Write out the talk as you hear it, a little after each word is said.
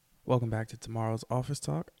Welcome back to tomorrow's Office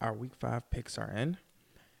Talk. Our Week 5 picks are in.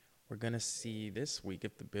 We're going to see this week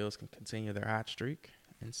if the Bills can continue their hot streak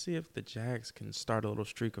and see if the Jags can start a little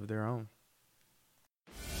streak of their own.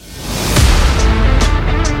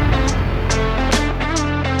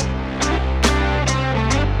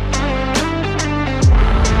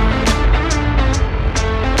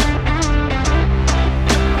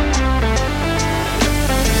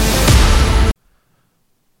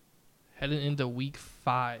 Heading into week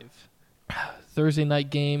 5. Thursday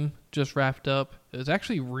night game just wrapped up. It was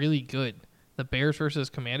actually really good. The Bears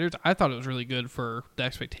versus Commanders. I thought it was really good for the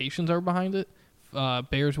expectations that were behind it.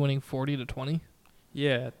 Bears winning 40-20.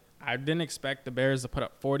 Yeah, I didn't expect the Bears to put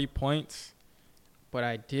up 40 points, but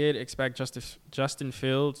I did expect Justin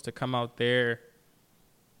Fields to come out there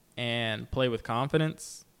and play with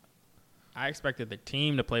confidence. I expected the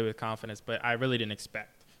team to play with confidence, but I really didn't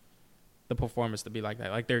expect the performance to be like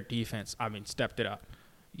that. Like their defense, stepped it up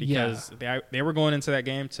because they were going into that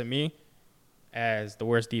game to me as the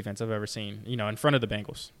worst defense I've ever seen. In front of the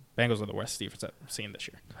Bengals. Bengals are the worst defense I've seen this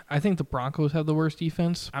year. I think the Broncos have the worst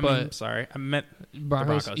defense. I meant Broncos. The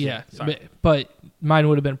Broncos. Yeah, sorry. but mine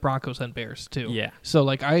would have been Broncos and Bears too. Yeah. So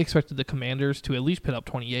I expected the Commanders to at least put up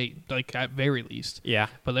 28, at very least. Yeah.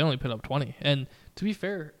 But they only put up 20. And to be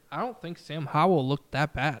fair, I don't think Sam Howell looked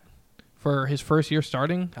that bad. For his first year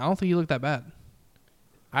starting, I don't think he looked that bad.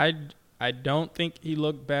 I don't think he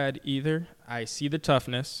looked bad either. I see the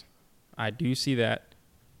toughness. I do see that.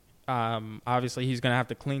 Obviously, he's going to have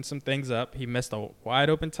to clean some things up. He missed a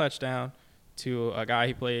wide-open touchdown to a guy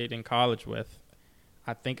he played in college with.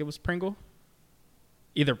 I think it was Pringle.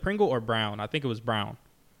 Either Pringle or Brown. I think it was Brown.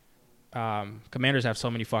 Commanders have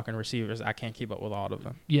so many fucking receivers. I can't keep up with all of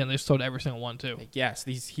them. Yeah, and they stole every single one, too. Yes,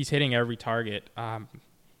 he's hitting every target.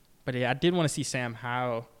 But I did want to see Sam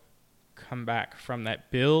Howell come back from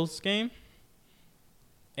that Bills game.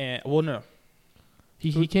 No.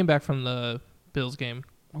 He came back from the Bills game.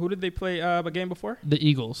 Who did they play a game before? The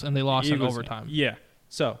Eagles, and they lost in overtime. Yeah.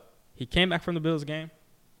 So he came back from the Bills game,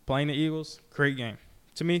 playing the Eagles. Great game.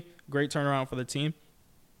 To me, great turnaround for the team.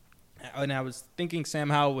 And I was thinking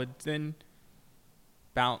Sam Howell would then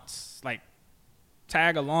bounce,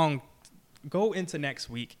 tag along, go into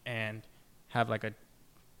next week and have a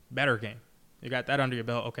better game. You got that under your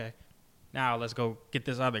belt. Okay. Now let's go get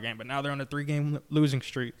this other game. But now they're on a 3-game losing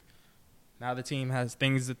streak. Now the team has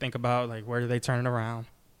things to think about, where do they turn it around?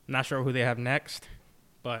 I'm not sure who they have next,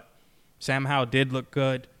 but Sam Howell did look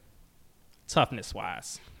good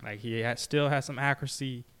toughness-wise. He still has some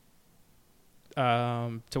accuracy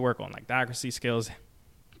to work on. The accuracy skills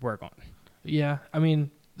work on. Yeah,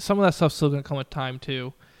 some of that stuff's still going to come with time,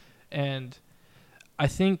 too. And I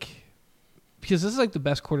think because this is the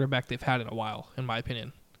best quarterback they've had in a while, in my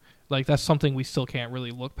opinion. That's something we still can't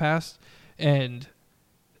really look past. And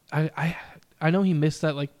I know he missed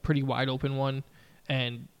that pretty wide open one,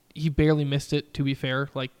 and he barely missed it, to be fair.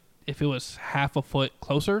 If it was half a foot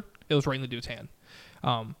closer, it was right in the dude's hand.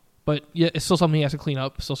 But yeah, it's still something he has to clean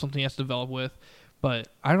up, still something he has to develop with. But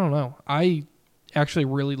I don't know. I actually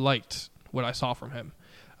really liked what I saw from him.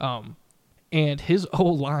 And his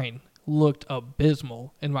O-line looked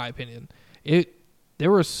abysmal, in my opinion. There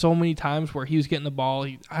were so many times where he was getting the ball.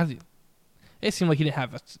 It seemed like he didn't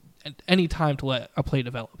have any time to let a play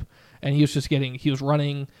develop. And he was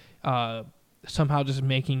running, somehow just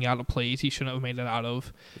making out of plays he shouldn't have made it out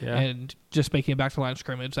of. Yeah. And just making it back to the line of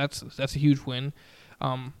scrimmage. That's a huge win.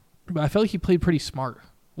 But I felt like he played pretty smart,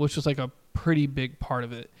 which was a pretty big part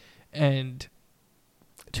of it. And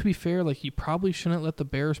to be fair, you probably shouldn't let the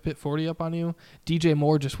Bears put 40 up on you. DJ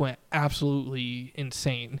Moore just went absolutely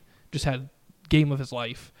insane. Just had game of his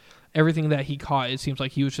life. Everything that he caught, it seems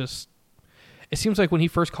like when he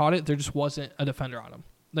first caught it, there just wasn't a defender on him.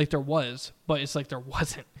 There was, but it's there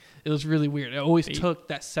wasn't. It was really weird. It always took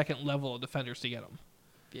that second level of defenders to get him.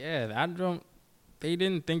 Yeah, they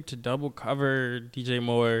didn't think to double cover DJ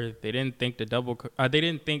Moore. They didn't think to they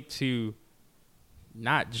didn't think to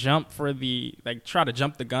not jump for try to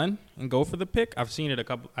jump the gun and go for the pick. I've seen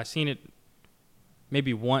it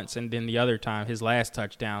maybe once, and then the other time, his last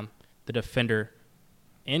touchdown, the defender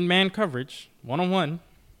in man coverage, one-on-one,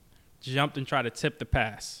 jumped and tried to tip the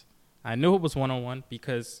pass. I knew it was one-on-one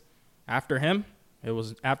because after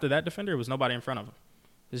that defender, it was nobody in front of him.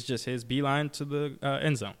 It's just his beeline to the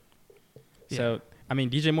end zone. Yeah. So,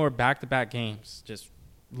 DJ Moore back-to-back games, just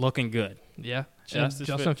looking good. Yeah.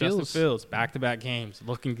 Justin Fields, back-to-back games,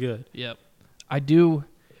 looking good. Yep. I do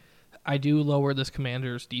lower this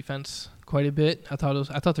Commanders defense quite a bit. I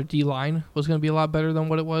thought their D-line was going to be a lot better than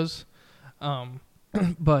what it was.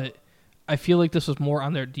 But I feel like this was more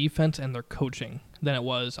on their defense and their coaching than it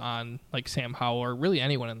was on like Sam Howell or really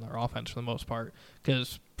anyone in their offense for the most part.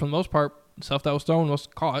 Because for the most part, stuff that was thrown was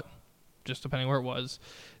caught, just depending where it was.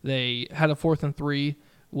 They had a 4th and 3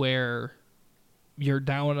 where you're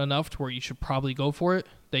down enough to where you should probably go for it.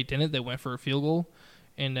 They didn't. They went for a field goal,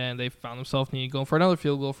 and then they found themselves needing to go for another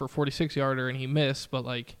field goal for a 46-yarder, and he missed. But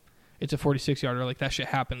like, it's a 46-yarder. Like, that shit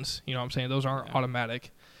happens. You know what I'm saying? Those aren't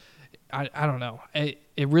automatic. I don't know.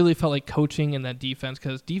 It really felt like coaching and that defense,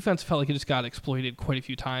 because defense felt like it just got exploited quite a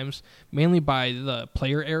few times, mainly by the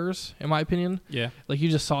player errors, in my opinion. Yeah. Like, you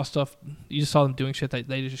just saw them doing shit that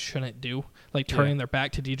they just shouldn't do, like turning their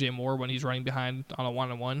back to DJ Moore when he's running behind on a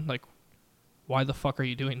one-on-one. Like, why the fuck are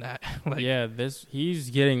you doing that? Like, yeah, he's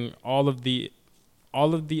getting all of the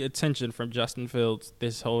attention from Justin Fields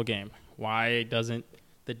this whole game. Why doesn't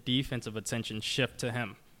the defensive attention shift to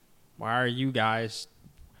him? Why are you guys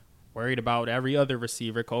worried about every other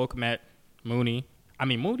receiver? Cole Kmet, Mooney. I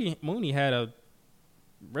mean, Mooney had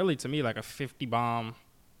to me, like a 50 bomb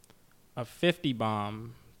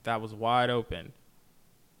that was wide open.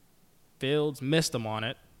 Fields missed him on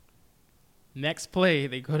it. Next play,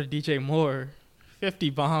 they go to DJ Moore, 50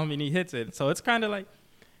 bomb, and he hits it. So it's kind of like,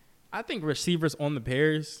 I think receivers on the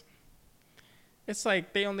Bears, it's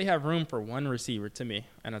like they only have room for one receiver to me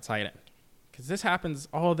and a tight end. Because this happens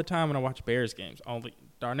all the time when I watch Bears games. Only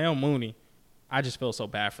Darnell Mooney, I just feel so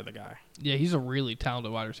bad for the guy. Yeah, he's a really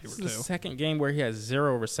talented wide receiver, too. This is the second game where he has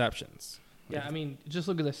 0 receptions. Yeah, I mean, just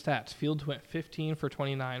look at the stats. Fields went 15 for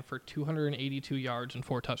 29 for 282 yards and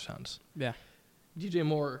 4 touchdowns. Yeah. DJ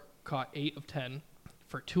Moore caught 8 of 10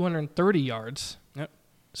 for 230 yards. Yep.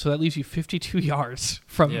 So that leaves you 52 yards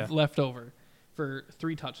from left over for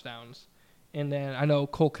 3 touchdowns. And then I know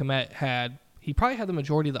Cole Kmet he probably had the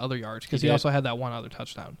majority of the other yards because he also had that one other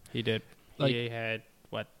touchdown. He did. Like, he had,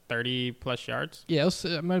 30-plus yards? Yeah,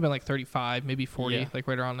 it might have been like 35, maybe 40, like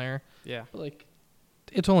right around there. Yeah. But like,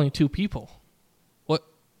 it's only 2 people. What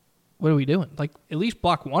are we doing? Like, at least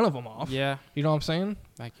block one of them off. Yeah. You know what I'm saying?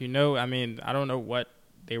 Like, I mean, I don't know what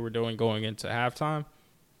they were doing going into halftime,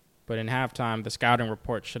 but in halftime, the scouting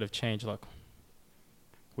report should have changed. Look,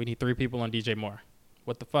 we need 3 people on DJ Moore.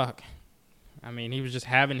 What the fuck? I mean, he was just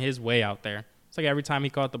having his way out there. It's like every time he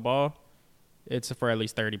caught the ball, it's for at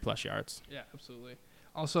least 30-plus yards. Yeah, absolutely.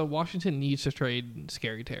 Also, Washington needs to trade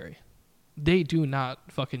Scary Terry. They do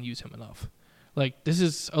not fucking use him enough. Like, this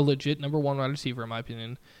is a legit number 1 wide receiver, in my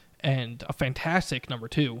opinion, and a fantastic number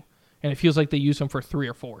 2. And it feels like they use him for 3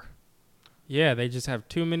 or 4. Yeah, they just have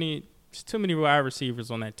too many wide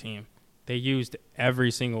receivers on that team. They used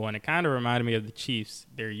every single one. It kind of reminded me of the Chiefs.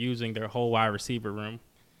 They're using their whole wide receiver room.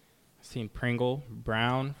 I've seen Pringle,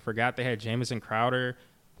 Brown, forgot they had Jamison Crowder,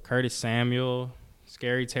 Curtis Samuel,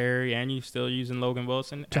 Scary Terry, and you still using Logan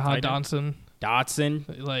Wilson. Jahan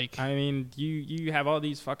Dotson. Like, I mean, you have all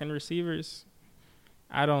these fucking receivers.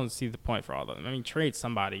 I don't see the point for all of them. I mean, trade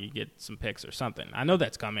somebody, you get some picks or something. I know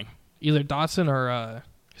that's coming. Either Dotson or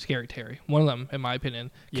Scary Terry. One of them, in my opinion.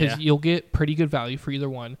 Because you'll get pretty good value for either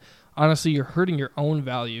one. Honestly, you're hurting your own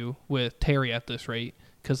value with Terry at this rate.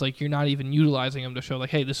 Because, like, you're not even utilizing him to show,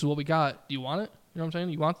 like, hey, this is what we got. Do you want it? You know what I'm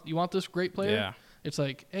saying? You want this great player? Yeah. It's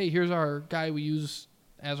like, hey, here's our guy we use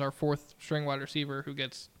as our 4th string wide receiver who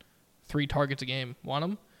gets 3 targets a game. Want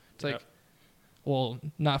him? It's like, well,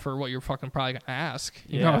 not for what you're fucking probably going to ask.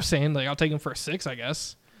 You know what I'm saying? Like, I'll take him for a 6, I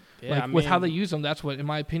guess. Yeah, like, with how they use him, that's what, in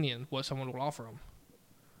my opinion, what someone would offer him.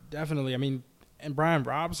 Definitely. I mean, and Brian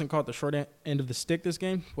Robinson caught the short end of the stick this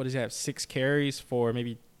game. What does he have? 6 carries for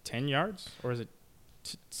maybe 10 yards? Or is it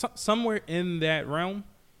somewhere in that realm?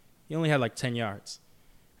 He only had like 10 yards,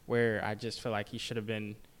 where I just feel like he should have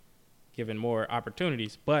been given more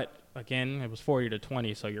opportunities. But again, it was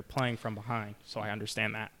 40-20, so you're playing from behind. So I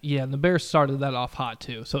understand that. Yeah, and the Bears started that off hot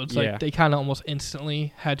too. So it's like they kind of almost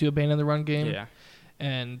instantly had to abandon the run game. Yeah.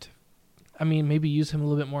 And I mean, maybe use him a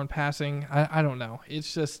little bit more in passing. I don't know.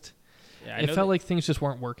 It's just it felt like things just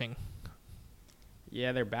weren't working.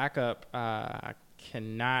 Yeah, their backup, I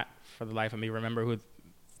cannot for the life of me remember who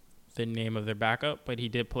the name of their backup, but he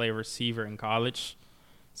did play receiver in college,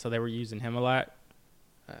 so they were using him a lot.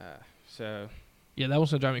 Yeah, that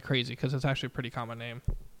was going to drive me crazy because it's actually a pretty common name.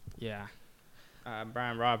 Yeah.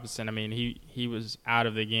 Brian Robinson, I mean, he was out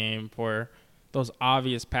of the game for those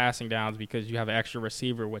obvious passing downs because you have an extra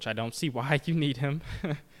receiver, which I don't see why you need him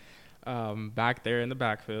back there in the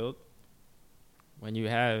backfield. When you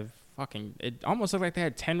have it almost looked like they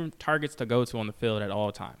had 10 targets to go to on the field at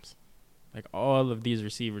all times. Like, all of these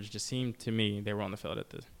receivers just seemed to me they were on the field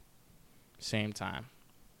at the same time.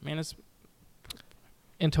 Man, it's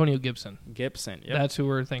Antonio Gibson. Yep. That's who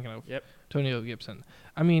we're thinking of. Yep. Antonio Gibson.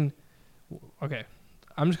 I mean, okay,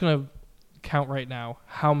 I'm just going to count right now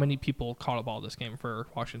how many people caught a ball this game for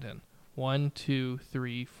Washington. 1, 2,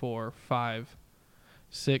 3, 4, 5,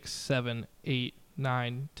 6, 7, 8,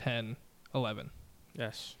 9, 10, 11.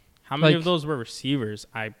 Yes. How many Like, of those were receivers?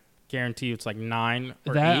 I guarantee you it's like 9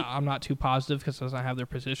 or that 8. I'm not too positive because it doesn't have their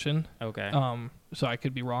position. Okay. So I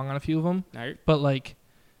could be wrong on a few of them. Right. But like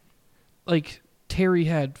Terry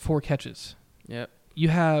had 4 catches. Yep. You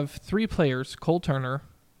have 3 players: Cole Turner,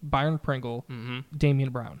 Byron Pringle,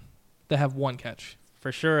 Damian Brown, that have 1 catch.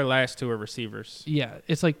 For sure, last 2 are receivers. Yeah,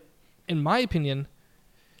 it's like, in my opinion,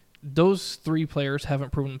 those 3 players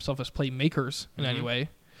haven't proven themselves as playmakers in any way.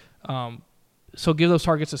 So give those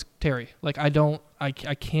targets to Terry. Like, I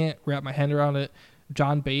can't wrap my head around it.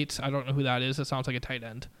 John Bates, I don't know who that is. It sounds like a tight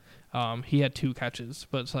end. He had 2 catches,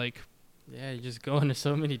 but it's like, yeah, you just go into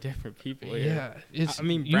so many different people. Yeah, use the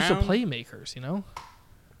Brown, playmakers, you know.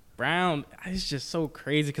 Brown, it's just so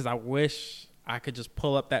crazy because I wish I could just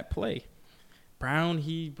pull up that play. Brown,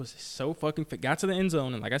 he was so fucking fit. Got to the end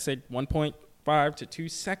zone, and like I said, 1.5 to 2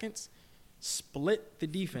 seconds, split the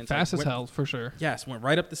defense. Fast as hell, for sure. Yes, went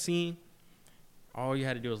right up the seam. All you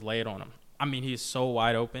had to do was lay it on him. I mean, he's so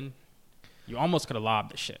wide open. You almost could have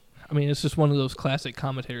lobbed the shit. I mean, it's just one of those classic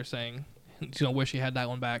commentators saying, wish he had that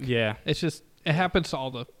one back. Yeah. It's just, it happens to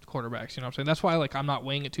all the quarterbacks, you know what I'm saying? That's why, like, I'm not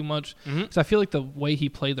weighing it too much. Because I feel like the way he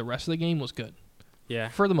played the rest of the game was good. Yeah.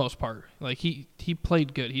 For the most part. Like, he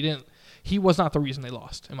played good. He was not the reason they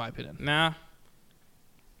lost, in my opinion. Nah.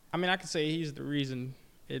 I mean, I could say he's the reason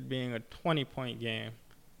it being a 20-point game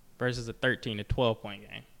versus a 13 to 12-point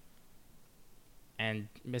game. And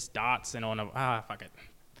Miss Dotson on fuck it.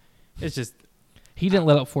 It's just. He didn't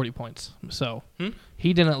let up 40 points. So,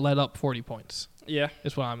 he didn't let up 40 points. Yeah.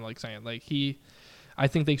 Is what I'm, like, saying. Like, I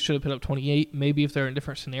think they should have put up 28. Maybe if they're in a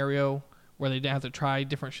different scenario where they didn't have to try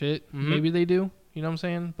different shit, maybe they do. You know what I'm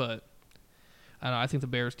saying? But I don't know. I think the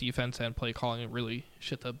Bears' defense and play calling really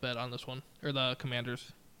shit the bed on this one. Or the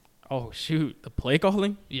Commanders. Oh, shoot. The play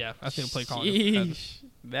calling? Yeah, I think the play calling. Sheesh.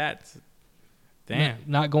 That's. Damn.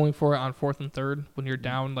 Not going for it on 4th and 3rd when you're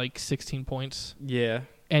down like 16 points. Yeah.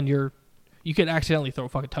 And you could accidentally throw a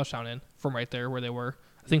fucking touchdown in from right there where they were.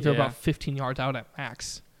 I think they're about 15 yards out at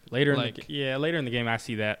max. Later in the game, I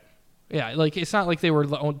see that. Yeah, like it's not like they were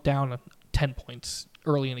down 10 points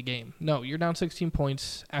early in the game. No, you're down 16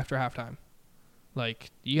 points after halftime.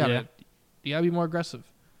 Like you gotta be more aggressive.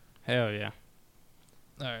 Hell yeah.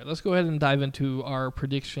 All right, let's go ahead and dive into our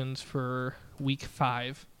predictions for Week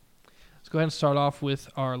 5. Let's go ahead and start off with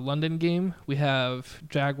our London game. We have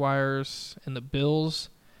Jaguars and the Bills.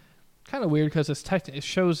 Kind of weird because it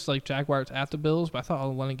shows like Jaguars at the Bills, but I thought all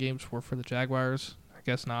the London games were for the Jaguars. I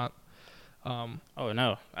guess not. Oh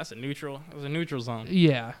no, that's a neutral. That was a neutral zone.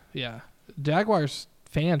 Yeah. Jaguars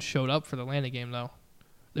fans showed up for the London game though.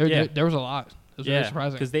 There was a lot. It was very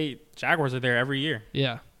surprising because Jaguars are there every year.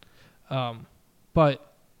 Yeah,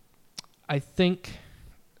 but I think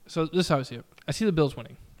so. This is how I see it. I see the Bills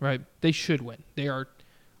winning. Right, they should win. They are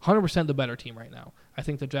 100% the better team right now. I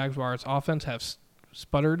think the Jaguars' offense have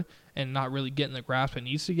sputtered and not really getting the grasp it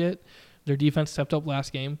needs to get. Their defense stepped up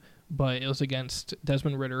last game, but it was against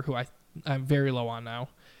Desmond Ridder, who I'm very low on now.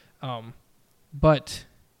 But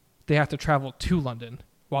they have to travel to London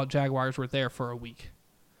while Jaguars were there for a week.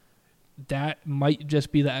 That might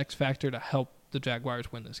just be the X factor to help the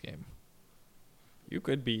Jaguars win this game. You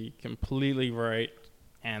could be completely right,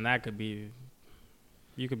 and that could be.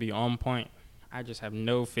 You could be on point. I just have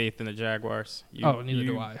no faith in the Jaguars. Neither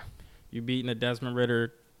do I. You beating a Desmond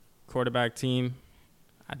Ridder quarterback team.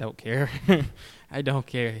 I don't care. I don't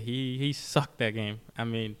care. He sucked that game. I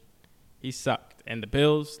mean, he sucked. And the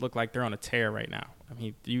Bills look like they're on a tear right now. I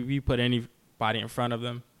mean, you put anybody in front of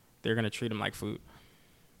them, they're going to treat them like food.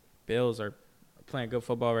 Bills are playing good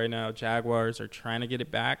football right now. Jaguars are trying to get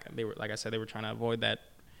it back. They were, like I said, they were trying to avoid that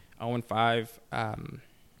 0-5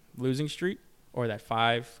 losing streak. Or that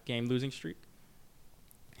 5-game losing streak.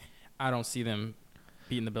 I don't see them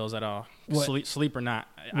beating the Bills at all. Sleep or not.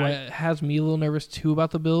 What has me a little nervous, too,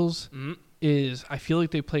 about the Bills is I feel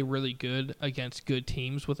like they play really good against good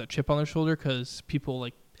teams with a chip on their shoulder because people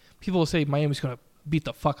will say Miami's going to beat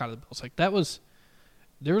the fuck out of the Bills. Like,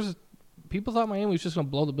 people thought Miami was just going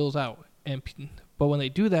to blow the Bills out. But when they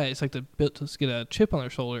do that, it's like the Bills get a chip on their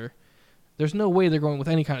shoulder. There's no way they're going with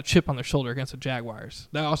any kind of chip on their shoulder against the Jaguars.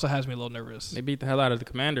 That also has me a little nervous. They beat the hell out of the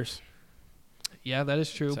Commanders. Yeah, that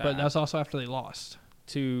is true, but that's also after they lost.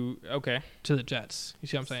 To the Jets. You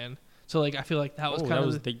see what I'm saying? So, like, I feel like that was kind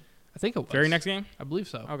of I think it was. Very next game? I believe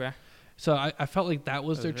so. Okay. So, I felt like that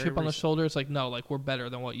was their chip on the shoulder. It's like, no, like, we're better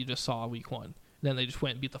than what you just saw week 1. Then they just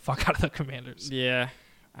went and beat the fuck out of the Commanders. Yeah.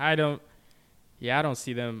 I don't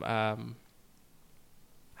see them.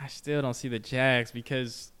 I still don't see the Jags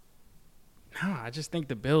because I just think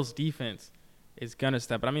the Bills' defense is gonna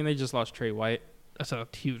step. But I mean, they just lost Trey White. That's a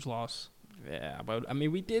huge loss. Yeah, but I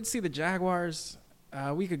mean, we did see the Jaguars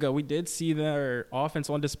a week ago. We did see their offense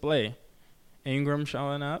on display. Ingram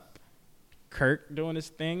showing up, Kirk doing his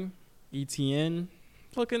thing, ETN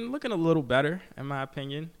looking a little better in my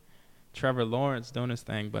opinion. Trevor Lawrence doing his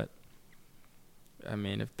thing, but I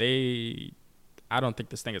mean, I don't think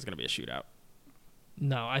this thing is gonna be a shootout.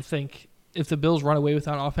 No, I think if the Bills run away with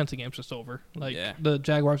that offense, the game's just over. The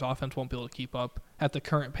Jaguars' offense won't be able to keep up at the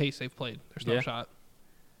current pace they've played. There's no shot.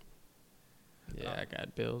 Yeah, I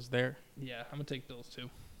got Bills there. Yeah, I'm going to take Bills too.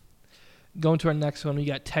 Going to our next one, we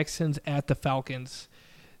got Texans at the Falcons.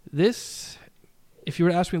 This, if you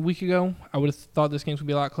were to ask me a week ago, I would have thought this game would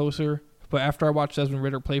be a lot closer. But after I watched Desmond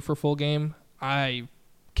Ridder play for a full game, I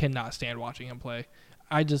cannot stand watching him play.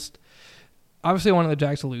 Obviously I wanted the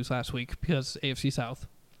Jags to lose last week because AFC South.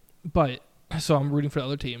 But, so I'm rooting for the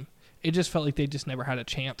other team. It just felt like they just never had a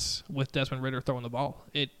chance with Desmond Ridder throwing the ball.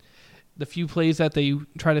 The few plays that they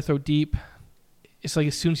try to throw deep, it's like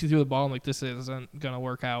as soon as you threw the ball, I'm like, this isn't going to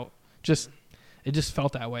work out. It just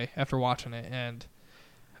felt that way after watching it. And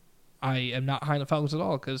I am not high on the Falcons at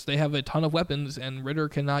all because they have a ton of weapons and Ridder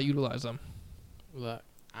cannot utilize them. Look,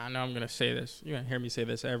 I know I'm going to say this. You're going to hear me say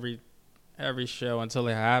this every show until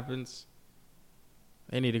it happens.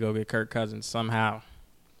 They need to go get Kirk Cousins somehow.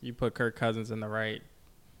 You put Kirk Cousins in the right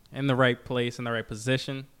place, in the right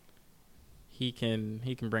position, he can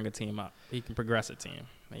bring a team up. He can progress a team.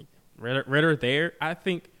 Like Ridder there, I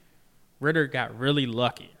think Ridder got really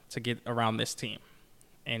lucky to get around this team,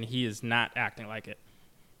 and he is not acting like it.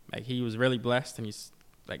 Like he was really blessed, and he's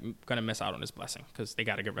like gonna miss out on his blessing because they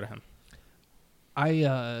got to get rid of him.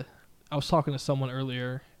 I was talking to someone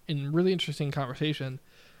earlier in a really interesting conversation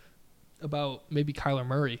about maybe Kyler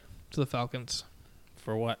Murray to the Falcons.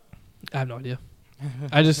 For what? I have no idea.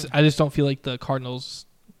 I just don't feel like the Cardinals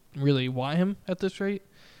really want him at this rate.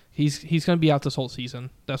 He's going to be out this whole season.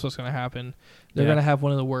 That's what's going to happen. They're going to have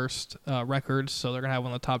one of the worst records, so they're going to have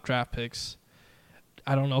one of the top draft picks.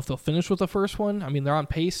 I don't know if they'll finish with the first one. I mean, they're on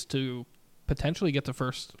pace to potentially get the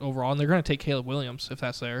first overall, and they're going to take Caleb Williams if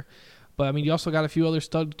that's there. But, I mean, you also got a few other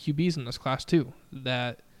stud QBs in this class, too,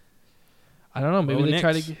 that I don't know. Maybe they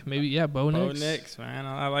try to – Bo Nix. Bo Nix, man.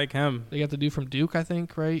 I like him. They got the dude from Duke, I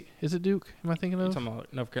think, right? Is it Duke? Am I thinking of? You're talking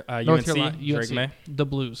about North UNC, Carolina, Drake May? The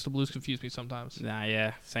Blues. The Blues confuse me sometimes. Nah,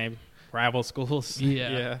 yeah. Same. Rival schools.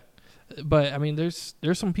 Yeah. But, I mean, there's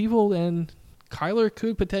some people, and Kyler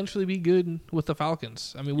could potentially be good with the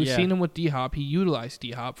Falcons. I mean, we've seen him with D-Hop. He utilized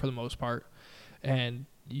D-Hop for the most part, and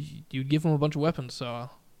you'd give him a bunch of weapons. So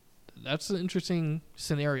that's an interesting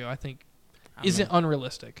scenario, I think. Isn't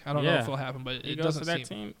unrealistic. I don't know if it'll happen, but it doesn't seem.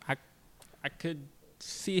 Team, I could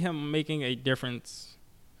see him making a difference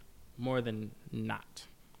more than not.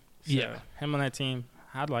 So him on that team,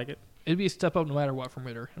 I'd like it. It'd be a step up no matter what from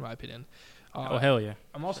Ridder, in my opinion. Oh, hell yeah.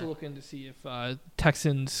 I'm also looking to see if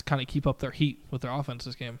Texans kind of keep up their heat with their offense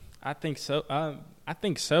this game. I think so.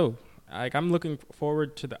 Like, I'm looking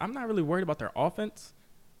forward to I'm not really worried about their offense.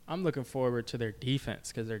 I'm looking forward to their defense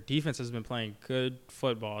because their defense has been playing good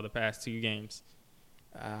football the past 2 games.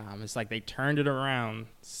 It's like they turned it around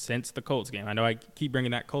since the Colts game. I know I keep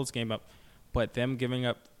bringing that Colts game up, but them giving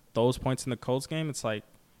up those points in the Colts game, it's like,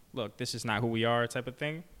 look, this is not who we are type of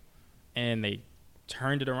thing. And they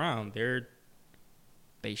turned it around.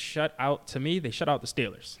 They shut out the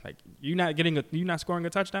Steelers. Like, you're not scoring a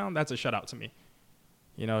touchdown, that's a shutout to me.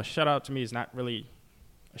 You know, a shutout to me is not really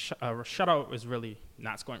a shutout is really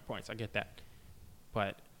not scoring points. I get that.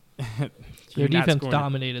 But their defense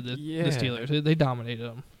dominated the Steelers. They dominated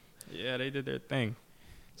them. Yeah, they did their thing.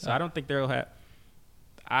 So I don't think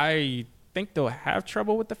I think they'll have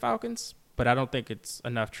trouble with the Falcons, but I don't think it's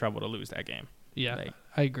enough trouble to lose that game. Yeah,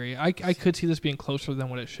 I agree. I could see this being closer than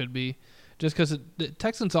what it should be, just because the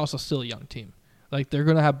Texans also still a young team. Like, they're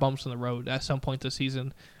going to have bumps in the road at some point this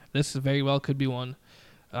season. This very well could be one.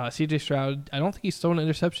 C.J. Stroud, I don't think he's thrown an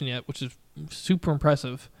interception yet, which is super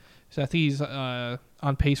impressive. So I think he's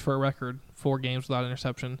on pace for a record, 4 games without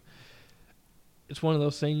interception. It's one of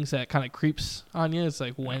those things that kind of creeps on you. It's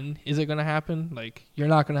like, when is it going to happen? Like, you're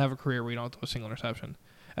not going to have a career where you don't throw a single interception.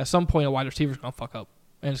 At some point, a wide receiver's going to fuck up,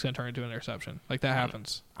 and it's going to turn into an interception. Like, that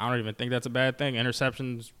happens. I don't even think that's a bad thing.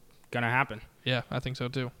 Interception's going to happen. Yeah, I think so,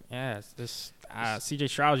 too. Yeah, C.J.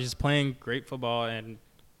 Stroud is just playing great football, and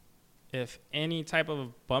if any type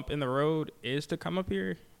of bump in the road is to come up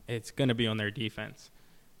here, it's going to be on their defense.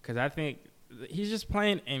 Because I think he's just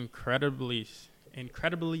playing incredibly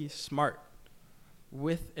smart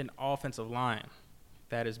with an offensive line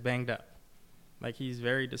that is banged up. Like, he's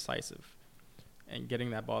very decisive. and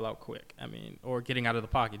getting that ball out quick. I mean, or getting out of the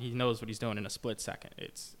pocket. He knows what he's doing in a split second.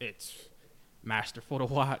 It's masterful to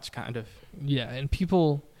watch, kind of. Yeah, and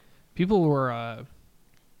people were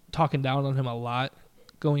talking down on him a lot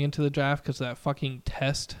going into the draft because of that fucking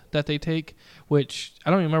test that they take, which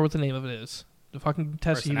I don't even remember what the name of it is. The fucking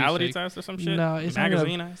test. Personality test or some shit? No, it's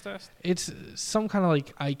magazine test. It's some kind of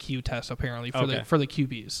like IQ test apparently for the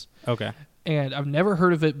QBs. Okay. And I've never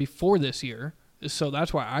heard of it before this year, so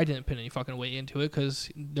that's why I didn't put any fucking weight into it, because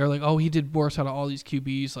they're like, oh, he did worse out of all these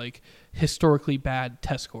QBs, like historically bad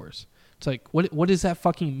test scores. It's like, what does that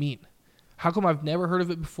fucking mean? How come I've never heard of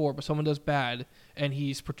it before, but someone does bad and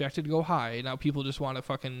he's projected to go high, and now people just want to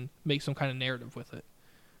fucking make some kind of narrative with it?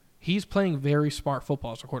 He's playing very smart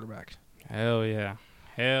football as a quarterback. Hell yeah.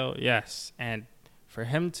 Hell yes. And for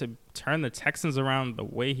him to turn the Texans around the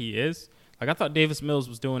way he is, like I thought Davis Mills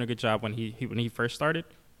was doing a good job when he first started,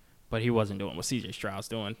 but he wasn't doing what CJ Stroud's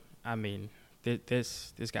doing. I mean,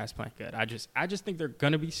 this guy's playing good. I just think they're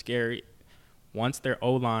gonna be scary once their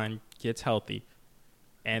O-line gets healthy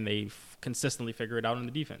and they consistently figure it out in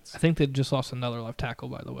the defense. I think they just lost another left tackle,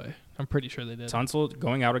 by the way. I'm pretty sure they did. Tunsil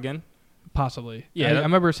going out again? Possibly. Yeah. I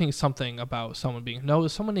remember seeing something about someone being... No, it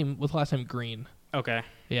was someone named with last name Green. Okay.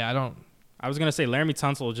 Yeah, I was going to say Laramie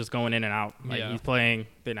Tunsil just going in and out. Like yeah. He's playing...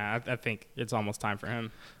 I think it's almost time for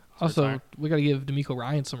him. Also, we got to give D'Amico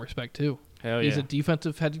Ryan some respect, too. Hell He's yeah. a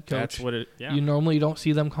defensive head coach. That's what it... Yeah. You normally don't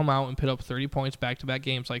see them come out and put up 30 points back-to-back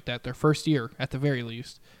games like that. Their first year, at the very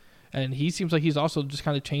least. And he seems like he's also just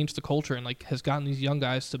kind of changed the culture and like has gotten these young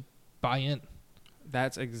guys to buy in.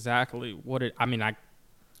 That's exactly what it... I mean, I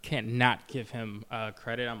can't not give him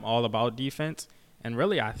credit. I'm all about defense. And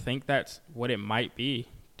really, I think that's what it might be.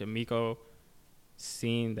 D'Amico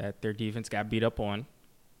seeing that their defense got beat up on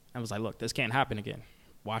and was like, look, this can't happen again.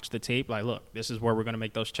 Watch the tape. Like, look, this is where we're going to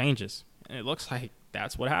make those changes. And it looks like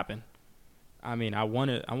that's what happened. I mean, I want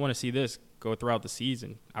to see this go throughout the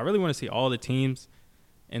season. I really want to see all the teams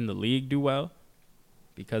in the league do well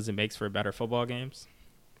because it makes for better football games.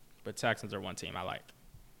 But Texans are one team I like.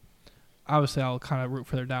 Obviously, I'll kind of root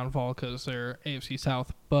for their downfall because they're AFC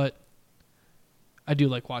South, but I do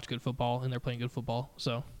like watch good football, and they're playing good football.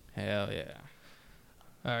 So hell yeah.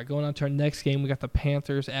 All right, going on to our next game, we got the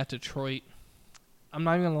Panthers at Detroit. I'm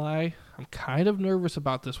not even going to lie, I'm kind of nervous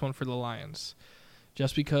about this one for the Lions,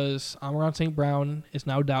 just because Amon-Ra St. Brown is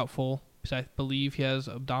now doubtful because I believe he has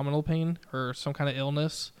abdominal pain or some kind of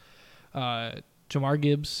illness. Jamar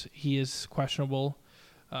Gibbs, he is questionable.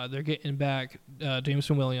 They're getting back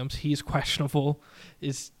Jameson Williams. He's questionable.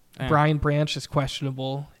 Brian Branch is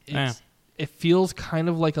questionable. It feels kind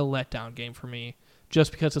of like a letdown game for me,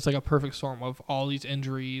 just because it's like a perfect storm of all these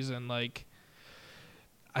injuries and like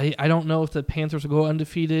I don't know if the Panthers will go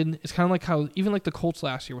undefeated. It's kind of like how even like the Colts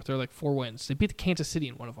last year with their like 4 wins, they beat the Kansas City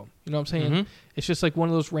in one of them. You know what I'm saying? Mm-hmm. It's just like one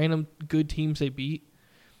of those random good teams they beat.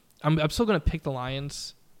 I'm still gonna pick the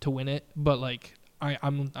Lions to win it, but like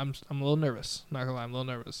I'm a little nervous. Not gonna lie, I'm a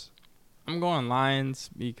little nervous. I'm going Lions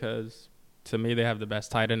because to me they have the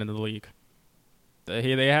best tight end in the league.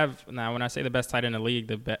 They have now. When I say the best tight end in the league,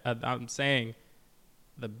 I'm saying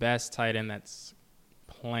the best tight end that's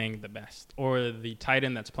playing the best, or the tight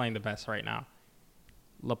end that's playing the best right now.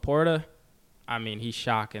 Laporta, I mean, he's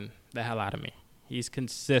shocking the hell out of me. He's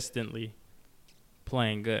consistently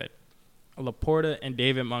playing good. Laporta and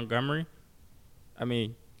David Montgomery, I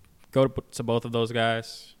mean, go to both of those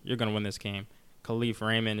guys, you're going to win this game. Khalif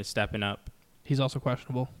Raymond is stepping up. He's also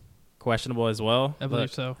questionable. Questionable as well? I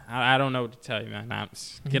believe so. I don't know what to tell you, man.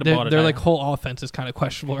 Get a ball Their like whole offense is kind of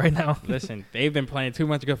questionable right now. Listen, they've been playing too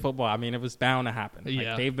much good football. I mean, it was bound to happen. Yeah.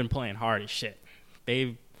 Like, they've been playing hard as shit.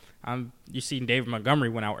 You seen David Montgomery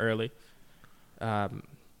went out early. But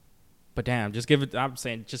damn, just give it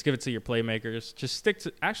to your playmakers. Just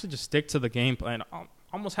stick to the game plan.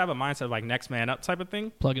 Almost have a mindset of like next man up type of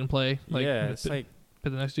thing. Plug and play. It's like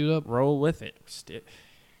put the next dude up. Roll with it.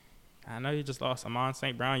 I know you just lost Amon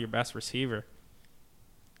St. Brown, your best receiver.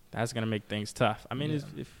 That's going to make things tough. I mean,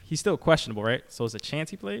 if he's still questionable, right? So is a chance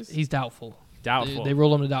he plays? He's doubtful. They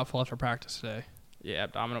rolled him to doubtful after practice today. Yeah,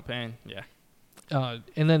 abdominal pain. Yeah.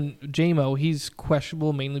 And then JMO, he's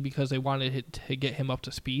questionable mainly because they wanted to get him up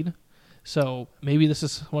to speed. So maybe this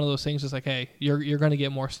is one of those things. It's like, hey, you're going to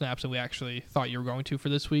get more snaps than we actually thought you were going to for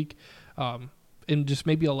this week, and just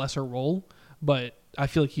maybe a lesser role. But I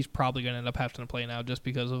feel like he's probably going to end up having to play now just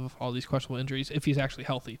because of all these questionable injuries. If he's actually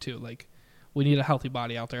healthy too, like we need a healthy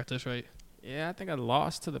body out there at this rate. Yeah, I think a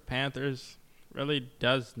loss to the Panthers really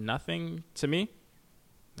does nothing to me.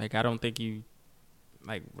 Like I don't think you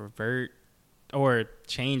like revert or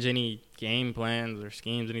change any game plans or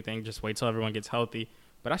schemes, anything. Just wait till everyone gets healthy.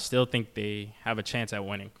 But I still think they have a chance at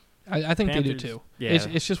winning. I think Panthers, they do too. Yeah.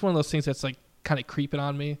 It's just one of those things that's like kind of creeping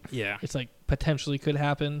on me. Yeah. It's like potentially could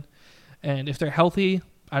happen. And if they're healthy,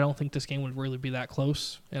 I don't think this game would really be that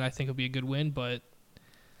close. And I think it'll be a good win. But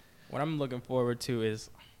what I'm looking forward to is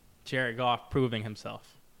Jared Goff proving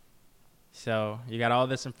himself. So you got all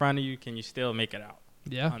this in front of you. Can you still make it out?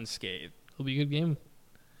 Yeah. Unscathed. It'll be a good game.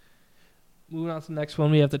 Moving on to the next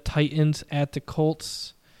one, we have the Titans at the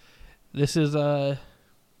Colts. This is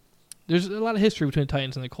there's a lot of history between the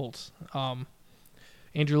Titans and the Colts.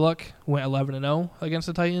 Andrew Luck went 11-0 against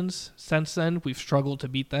the Titans. Since then, we've struggled to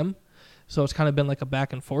beat them. So it's kind of been like a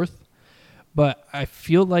back and forth. But I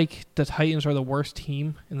feel like the Titans are the worst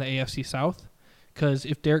team in the AFC South because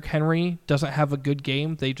if Derrick Henry doesn't have a good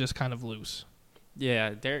game, they just kind of lose. Yeah,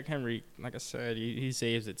 Derrick Henry, like I said, he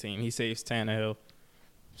saves the team. He saves Tannehill.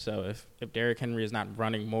 So if Derrick Henry is not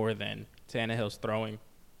running more than Tannehill's throwing,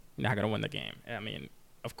 you're not going to win the game. I mean,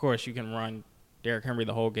 of course, you can run Derrick Henry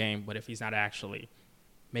the whole game, but if he's not actually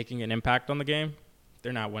making an impact on the game,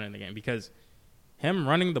 they're not winning the game because him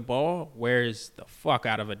running the ball wears the fuck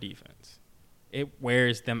out of a defense. It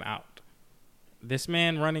wears them out. This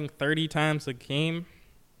man running 30 times a game,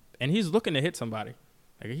 and he's looking to hit somebody.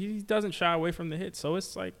 Like he doesn't shy away from the hit, so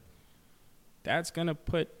it's like that's going to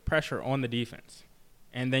put pressure on the defense.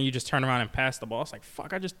 And then you just turn around and pass the ball. It's like,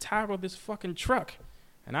 fuck, I just tackled this fucking truck.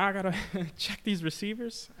 And now I got to check these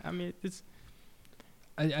receivers. I mean, it's...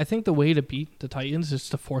 I think the way to beat the Titans is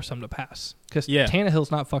to force them to pass. Because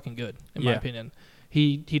Tannehill's not fucking good, in my opinion.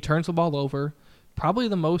 He turns the ball over, probably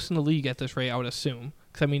the most in the league at this rate, I would assume.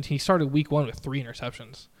 Because, I mean, he started week 1 with 3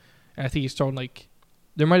 interceptions. And I think he's thrown, like...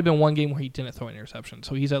 There might have been one game where he didn't throw an interception.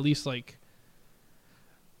 So he's at least, like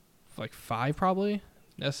 5, probably.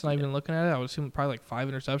 That's not even looking at it. I would assume probably like 5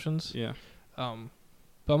 interceptions. Yeah.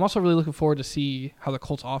 But I'm also really looking forward to see how the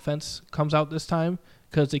Colts offense comes out this time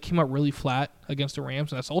because they came out really flat against the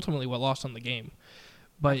Rams, and that's ultimately what lost them the game.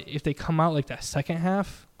 But if they come out like that second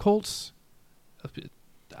half, Colts,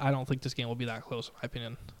 I don't think this game will be that close, in my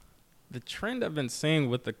opinion. The trend I've been seeing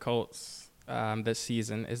with the Colts this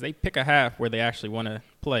season is they pick a half where they actually want to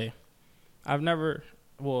play. I've never,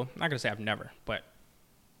 well, not going to say I've never, but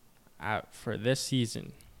for this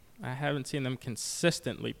season, I haven't seen them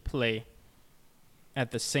consistently play at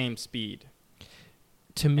the same speed.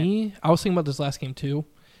 To me, I was thinking about this last game too.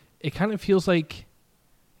 It kind of feels like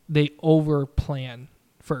they over-plan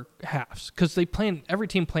for halves because every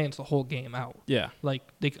team plans the whole game out. Yeah. Like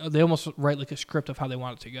they almost write like a script of how they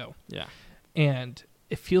want it to go. Yeah. And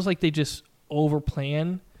it feels like they just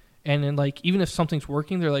over-plan. And then, like, even if something's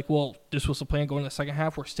working, they're like, well, this was the plan going in the second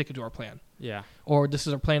half. We're sticking to our plan. Yeah. Or this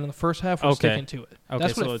is our plan in the first half. We're sticking to it. Okay,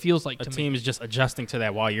 that's what it feels like to me. A team is just adjusting to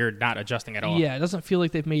that while you're not adjusting at all. Yeah, it doesn't feel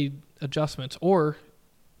like they've made adjustments. Or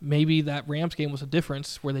maybe that Rams game was a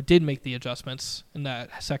difference where they did make the adjustments in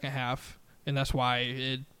that second half, and that's why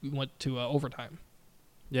it went to overtime.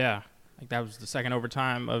 Yeah. Like that was the second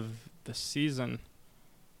overtime of the season.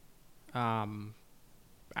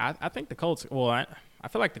 I think the Colts, I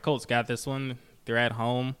feel like the Colts got this one. They're at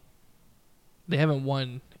home. They haven't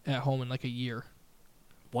won at home in like a year.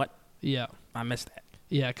 What? Yeah. I missed that.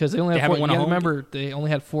 Yeah, because they only had 4. Remember, they only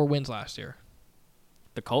had 4 wins last year.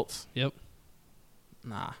 The Colts? Yep.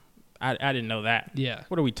 Nah. I didn't know that. Yeah.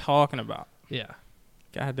 What are we talking about? Yeah.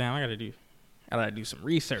 God damn, I gotta do some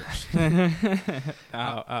research.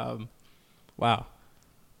 Wow.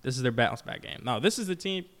 This is their bounce back game. No, this is the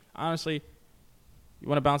team, honestly, you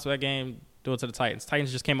want to bounce back game, do it to the Titans.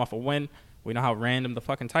 Titans just came off a win. We know how random the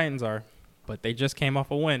fucking Titans are, but they just came off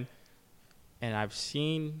a win. And I've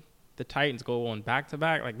seen the Titans go on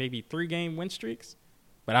back-to-back, like maybe 3-game win streaks,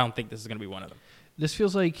 but I don't think this is going to be one of them. This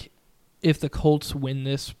feels like if the Colts win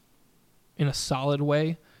this in a solid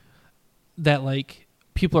way, that, like,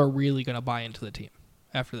 people are really going to buy into the team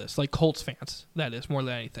after this. Like, Colts fans, that is, more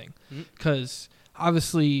than anything. Because,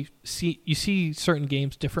 obviously, you see certain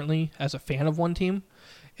games differently as a fan of one team.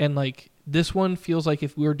 And, like, this one feels like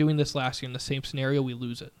if we were doing this last year in the same scenario, we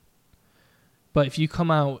lose it. But if you come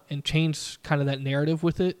out and change kind of that narrative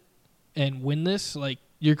with it and win this, like,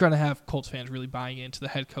 you're going to have Colts fans really buying into the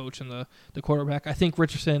head coach and the quarterback. I think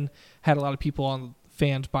Richardson had a lot of people on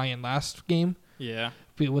fans buy in last game. Yeah.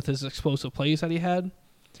 With his explosive plays that he had.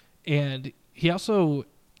 And he also,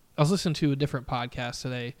 I was listening to a different podcast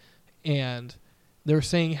today, and they were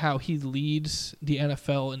saying how he leads the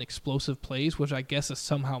NFL in explosive plays, which I guess is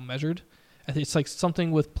somehow measured. I think it's like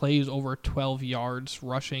something with plays over 12 yards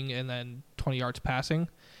rushing and then 20 yards passing,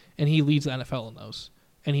 and he leads the NFL in those.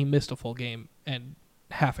 And he missed a full game and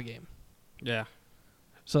half a game. Yeah.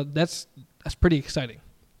 So that's pretty exciting.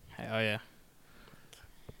 Hell yeah.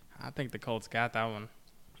 I think the Colts got that one.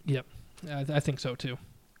 Yep. I think so too.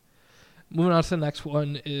 Moving on to the next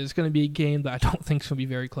one is going to be a game that I don't think is going to be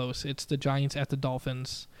very close. It's the Giants at the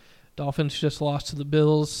Dolphins. Dolphins just lost to the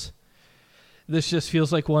Bills. This just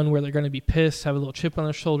feels like one where they're going to be pissed, have a little chip on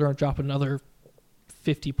their shoulder, and drop another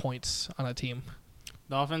 50 points on a team.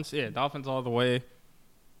 Dolphins all the way.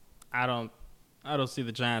 I don't see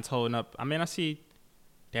the Giants holding up. I mean, I see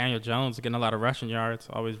Daniel Jones getting a lot of rushing yards,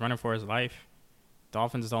 always running for his life.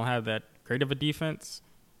 Dolphins don't have that great of a defense,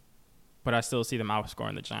 but I still see them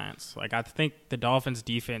outscoring the Giants. Like, I think the Dolphins'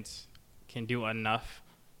 defense can do enough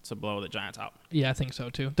to blow the Giants out. Yeah, I think so,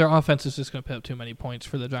 too. Their offense is just going to put up too many points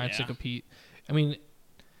for the Giants to compete. I mean,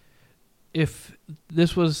 if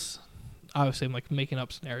this was, obviously I'm like making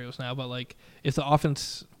up scenarios now, but like if the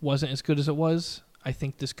offense wasn't as good as it was, I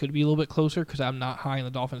think this could be a little bit closer because I'm not high in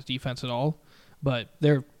the Dolphins' defense at all. But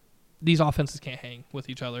these offenses can't hang with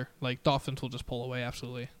each other. Like, Dolphins will just pull away,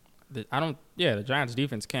 absolutely. The Giants'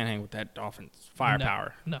 defense can't hang with that Dolphins'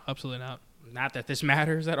 firepower. No, absolutely not. Not that this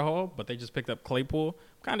matters at all, but they just picked up Claypool.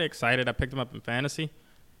 I'm kind of excited. I picked him up in fantasy,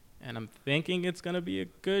 and I'm thinking it's going to be a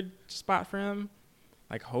good spot for him.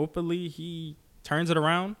 Like, hopefully he turns it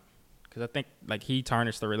around because I think, like, he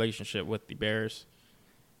tarnished the relationship with the Bears.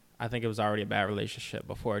 I think it was already a bad relationship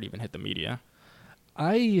before it even hit the media.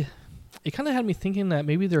 It kind of had me thinking that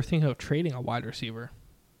maybe they're thinking of trading a wide receiver.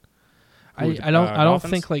 Who, I don't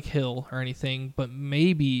think like Hill or anything, but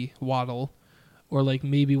maybe Waddle or like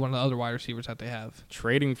maybe one of the other wide receivers that they have.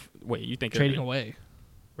 Trading away.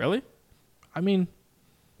 Really? I mean,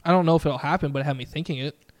 I don't know if it'll happen, but it had me thinking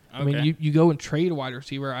it. Okay. I mean, you go and trade a wide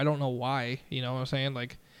receiver. I don't know why. You know what I'm saying?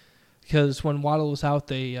 Like, because when Waddle was out,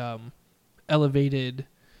 they elevated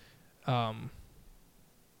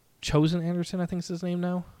Chosen Anderson, I think is his name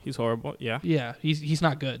now. He's horrible. Yeah. Yeah, he's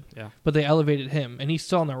not good. Yeah. But they elevated him, and he's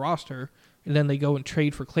still on their roster. And then they go and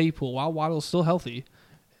trade for Claypool while Waddle's still healthy.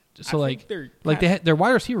 So their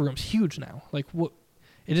wide receiver room's huge now. Like, what?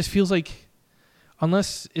 It just feels like,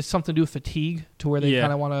 unless it's something to do with fatigue, to where they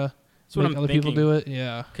kind of want to make other people do it.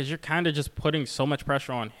 Yeah. Because you're kind of just putting so much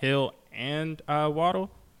pressure on Hill and Waddle.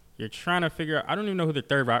 You're trying to figure out. I don't even know who the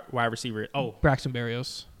third wide receiver is. Oh, Braxton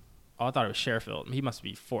Berrios. Oh, I thought it was Sherfield. He must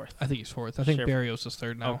be fourth. I think he's fourth. I think Berrios is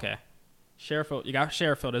third now. Okay. Sherfield. You got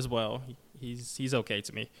Sherfield as well. He's okay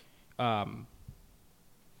to me.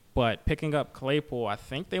 But picking up Claypool, I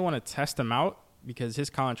think they want to test him out because his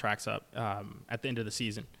contract's up at the end of the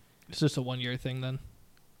season. It's just a 1-year thing then?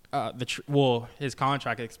 His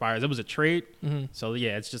contract expires. It was a trade. Mm-hmm. So,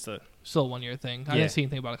 yeah, it's just still a 1-year thing. I didn't see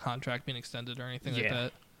anything about a contract being extended or anything like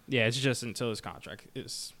that. Yeah, it's just until his contract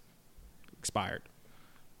is expired.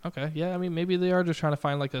 Okay, yeah, I mean, maybe they are just trying to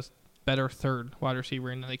find, like, a better third wide receiver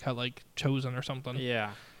and they cut, like, Chosen or something.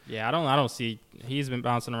 Yeah, I don't see. He's been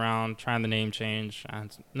bouncing around, trying the name change,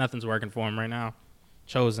 and nothing's working for him right now.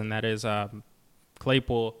 Chosen, that is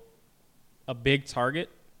Claypool, a big target.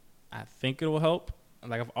 I think it will help.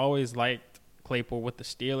 Like, I've always liked Claypool with the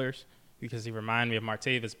Steelers because he reminded me of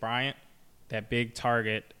Martavis Bryant, that big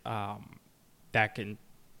target that can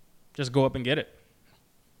just go up and get it.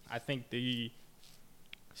 I think the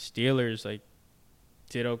Steelers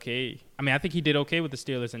did okay. I mean, I think he did okay with the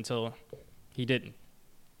Steelers until he didn't.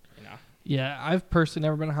 You know. Yeah, I've personally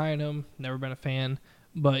never been high on him, never been a fan,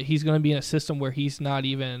 but he's going to be in a system where he's not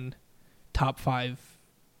even top 5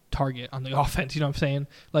 target on the offense. You know what I'm saying?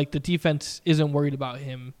 Like, the defense isn't worried about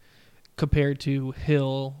him compared to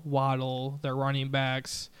Hill, Waddle, their running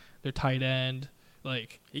backs, their tight end.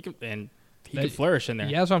 Like, he can flourish in there.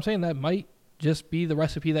 Yeah, that's what I'm saying. That might just be the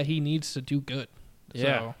recipe that he needs to do good.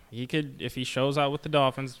 Yeah, so he could, if he shows out with the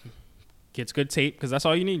Dolphins, gets good tape, because that's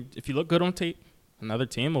all you need. If you look good on tape, another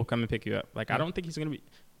team will come and pick you up. Like, I don't think he's going to be,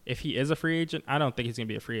 if he is a free agent, I don't think he's going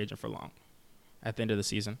to be a free agent for long at the end of the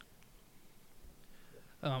season.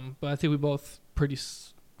 But I think we both pretty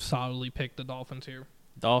solidly picked the Dolphins here.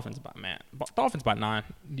 Dolphins by 9.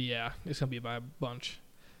 Yeah, it's going to be by a bunch.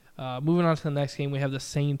 Moving on to the next game, we have the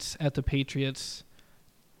Saints at the Patriots.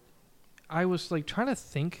 I was trying to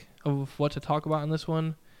think of what to talk about in this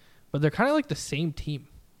one, but they're kind of like the same team.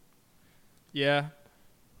 Yeah.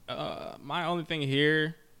 My only thing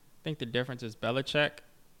here, I think the difference is Belichick.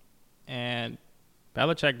 And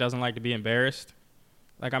Belichick doesn't like to be embarrassed.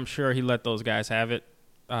 Like, I'm sure he let those guys have it,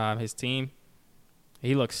 his team.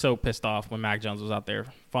 He looked so pissed off when Mac Jones was out there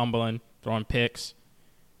fumbling, throwing picks.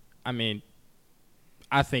 I mean,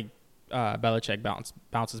 I think Belichick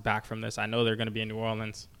bounces back from this. I know they're going to be in New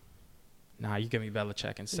Orleans. Nah, you give me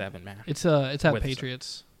Belichick in 7, man. It's at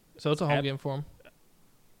Patriots, so it's a home game for him.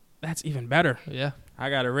 That's even better. Yeah. I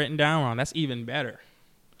got it written down wrong. That's even better.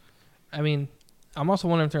 I mean, I'm also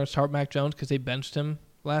wondering if they're going to start Mac Jones because they benched him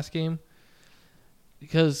last game.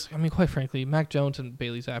 Because, I mean, quite frankly, Mac Jones and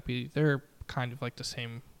Bailey Zappi, they're kind of like the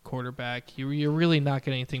same quarterback. You're really not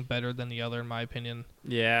getting anything better than the other, in my opinion.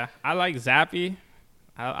 Yeah, I like Zappy.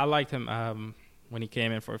 I liked him when he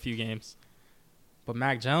came in for a few games. But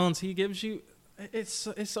Mac Jones, he gives you – it's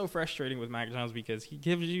so frustrating with Mac Jones because he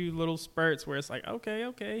gives you little spurts where it's like,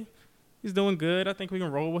 okay, he's doing good. I think we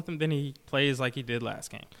can roll with him. Then he plays like he did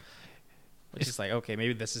last game. Which is like, okay,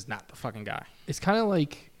 maybe this is not the fucking guy. It's kind of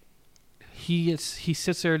like he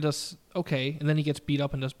sits there and does okay, and then he gets beat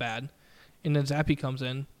up and does bad. And then Zappy comes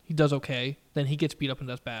in. He does okay. Then he gets beat up and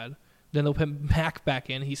does bad. Then they'll put Mac back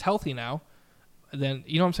in. He's healthy now. Then,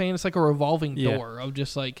 you know what I'm saying? It's like a revolving door of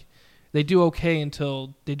just like they do okay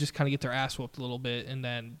until they just kind of get their ass whooped a little bit, and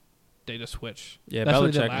then they just switch. Yeah, that's Belichick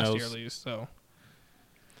what they did last knows. year at least. So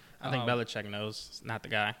I think Belichick knows it's not the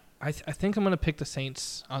guy. I think I'm going to pick the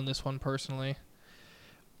Saints on this one personally.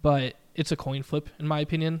 But it's a coin flip, in my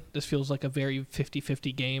opinion. This feels like a very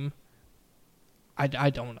 50-50 game. I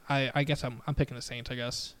guess I'm picking the Saints, I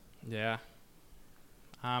guess. Yeah.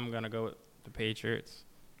 I'm going to go with the Patriots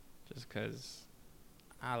just because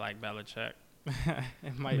I like Belichick.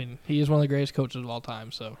 I mean, he is one of the greatest coaches of all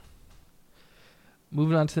time, so.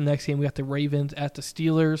 Moving on to the next game, we got the Ravens at the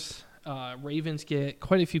Steelers. Ravens get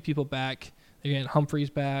quite a few people back. They're getting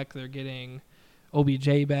Humphreys back. They're getting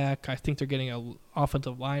OBJ back. I think they're getting an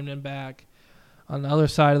offensive lineman back. On the other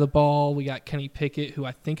side of the ball, we got Kenny Pickett, who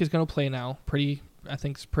I think is going to play now. I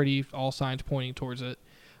think it's pretty all signs pointing towards it.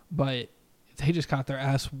 But they just got their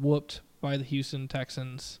ass whooped by the Houston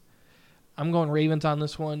Texans. I'm going Ravens on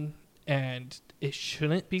this one, and it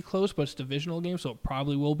shouldn't be close, but it's a divisional game, so it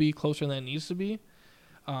probably will be closer than it needs to be.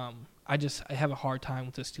 I have a hard time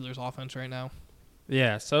with the Steelers offense right now.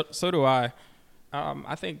 Yeah, so do I.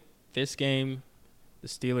 I think this game, the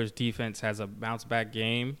Steelers defense has a bounce-back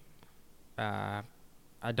game. I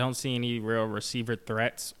don't see any real receiver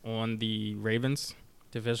threats on the Ravens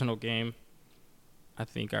divisional game. I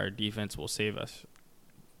think our defense will save us.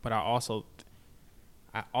 But I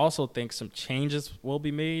also think some changes will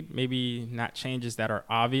be made. Maybe not changes that are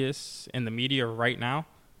obvious in the media right now.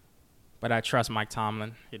 But I trust Mike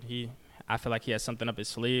Tomlin. I feel like he has something up his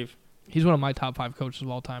sleeve. He's one of my top 5 coaches of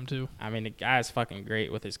all time, too. I mean, the guy's fucking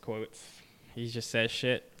great with his quotes. He just says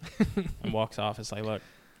shit and walks off. It's like, look,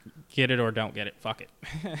 get it or don't get it. Fuck it.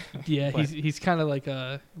 Yeah, he's kind of like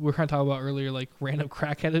we were kind of talking about earlier, like random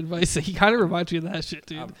crackhead advice. He kind of reminds me of that shit,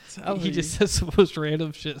 dude. He just says the most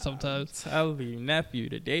random shit sometimes. I'm telling you, nephew,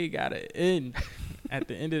 the day gotta end at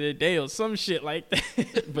the end of the day or some shit like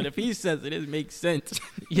that. But if he says it, it makes sense.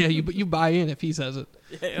 Yeah, you buy in if he says it.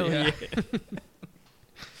 Hell yeah.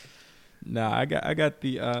 Nah, I got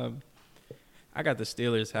the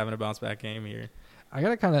Steelers having a bounce back game here. I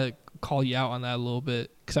gotta kind of call you out on that a little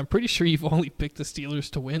bit because I'm pretty sure you've only picked the Steelers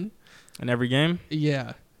to win in every game.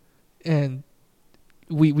 Yeah, and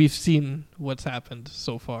we've seen what's happened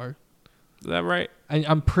so far. Is that right?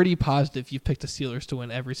 I'm pretty positive you've picked the Steelers to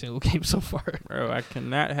win every single game so far. Bro, I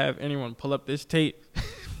cannot have anyone pull up this tape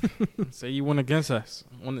and say you won against us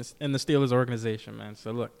in the Steelers organization, man.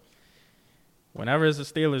 So look. Whenever it's a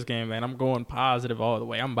Steelers game, man, I'm going positive all the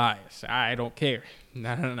way. I'm biased. I don't care.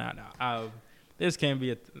 No. This can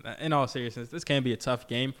be, in all seriousness, this can be a tough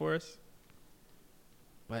game for us.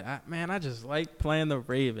 But, I just like playing the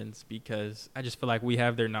Ravens because I just feel like we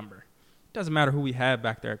have their number. Doesn't matter who we have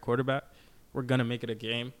back there at quarterback. We're going to make it a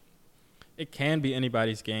game. It can be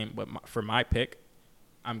anybody's game, but for my pick,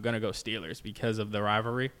 I'm going to go Steelers because of the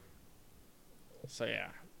rivalry. So, yeah.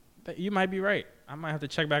 But you might be right. I might have to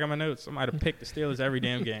check back on my notes. I might have picked the Steelers every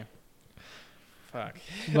damn game. Fuck.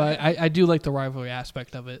 But I do like the rivalry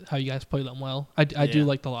aspect of it, how you guys play them well. I do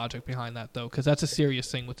like the logic behind that, though, because that's a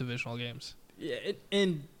serious thing with divisional games. Yeah,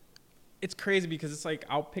 and it's crazy because it's like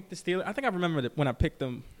I'll pick the Steelers. I think I remember that when I picked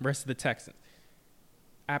them versus the Texans.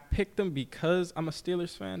 I picked them because I'm a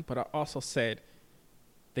Steelers fan, but I also said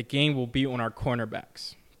the game will be on our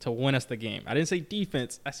cornerbacks to win us the game. I didn't say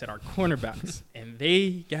defense. I said our cornerbacks. And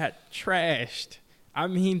they got trashed. I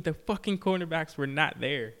mean, the fucking cornerbacks were not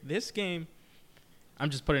there. This game, I'm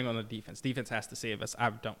just putting on the defense. Defense has to save us. I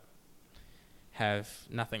don't have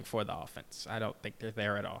nothing for the offense. I don't think they're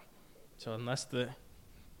there at all. So unless the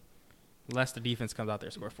defense comes out there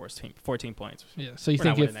and score 14 points, yeah. So you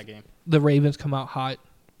think if that game. The Ravens come out hot,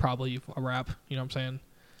 probably a wrap. You know what I'm saying?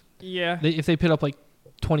 Yeah. If they put up like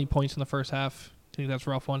 20 points in the first half, I think that's a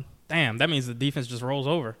rough one. Damn, that means the defense just rolls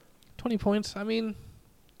over. 20 points, I mean,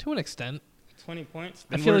 to an extent. 20 points?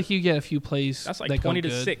 I feel like you get a few plays. That's like 20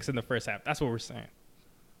 to 6 in the first half. That's what we're saying.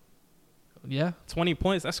 Yeah. 20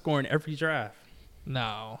 points, that's scoring every drive.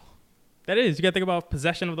 No. That is. You got to think about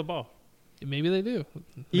possession of the ball. Maybe they do.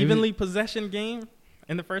 Evenly possession game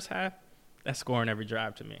in the first half, that's scoring every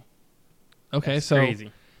drive to me. Okay, That's so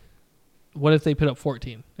crazy. What if they put up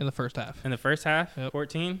 14 in the first half? In the first half, Yep.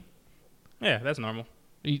 14? Yeah, that's normal.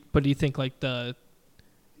 But do you think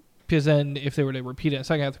because then if they were to repeat it in the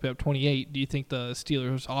second half to put up 28, do you think the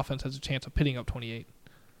Steelers' offense has a chance of pitting up 28?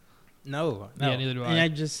 No. Yeah, neither do I. And I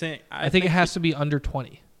just say I think it has to be under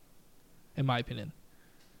 20, in my opinion.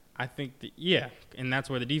 I think and that's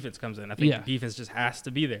where the defense comes in. I think the defense just has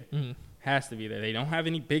to be there. Mm-hmm. Has to be there. They don't have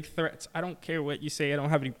any big threats. I don't care what you say. I don't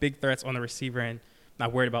have any big threats on the receiver end.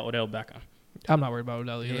 Not worried about Odell Beckham. I'm not worried about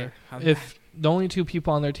Odell either. Yeah, If the only two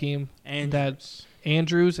people on their team, that's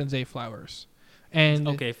Andrews and Zay Flowers. And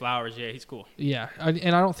okay, Flowers, yeah, he's cool. Yeah,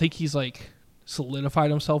 and I don't think he's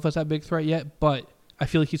solidified himself as that big threat yet, but I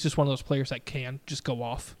feel like he's just one of those players that can just go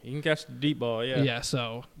off. He can catch the deep ball, yeah. Yeah,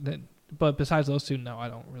 but besides those two, no, I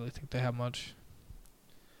don't really think they have much.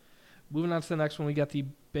 Moving on to the next one, we got the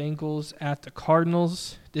Bengals at the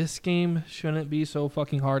Cardinals. This game shouldn't be so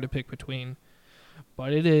fucking hard to pick between,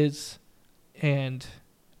 but it is. And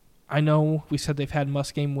I know we said they've had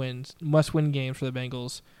must-win games for the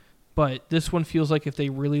Bengals, but this one feels like if they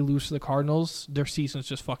really lose to the Cardinals, their season's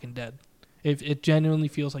just fucking dead. It genuinely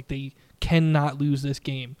feels like they cannot lose this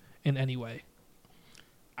game in any way.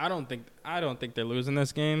 I don't think they're losing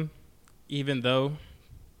this game, even though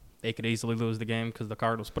they could easily lose the game because the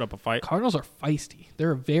Cardinals put up a fight. Cardinals are feisty.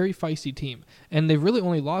 They're a very feisty team, and they really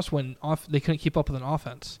only lost when they couldn't keep up with an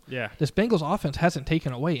offense. Yeah, this Bengals offense hasn't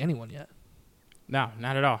taken away anyone yet. No,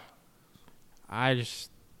 not at all. I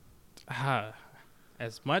just,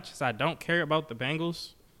 as much as I don't care about the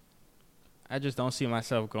Bengals, I just don't see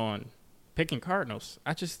myself picking Cardinals.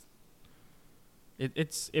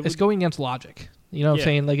 It's going against logic. You know what I'm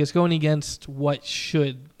saying? It's going against what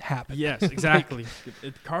should happen. Yes, exactly.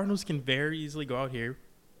 The Cardinals can very easily go out here,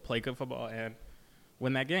 play good football, and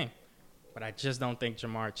win that game. But I just don't think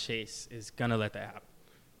Jamar Chase is going to let that happen.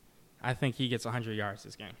 I think he gets 100 yards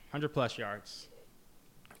this game, 100-plus yards.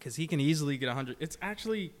 Because he can easily get 100. It's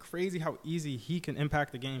actually crazy how easy he can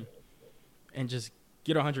impact the game and just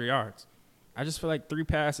get 100 yards. I just feel like 3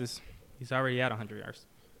 passes, he's already at 100 yards.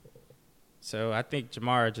 So I think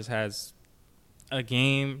Jamar just has a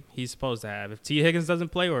game he's supposed to have. If T. Higgins doesn't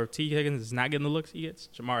play or if T. Higgins is not getting the looks he gets,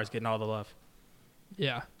 Jamar is getting all the love.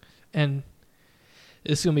 Yeah. And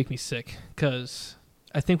this is going to make me sick because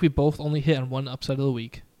I think we both only hit on one upset of the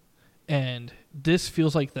week. And this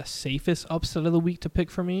feels like the safest upset of the week to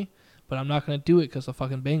pick for me, but I'm not going to do it because the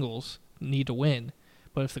fucking Bengals need to win.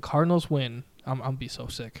 But if the Cardinals win, I'm be so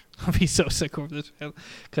sick. I'll be so sick over this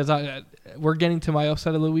because we're getting to my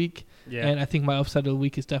upset of the week, and I think my upset of the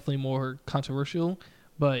week is definitely more controversial.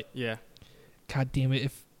 But yeah, God damn it,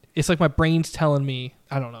 if it's like my brain's telling me,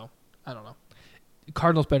 I don't know.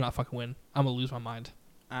 Cardinals better not fucking win. I'm gonna lose my mind.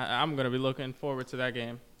 I'm gonna be looking forward to that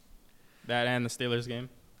game, that and the Steelers game.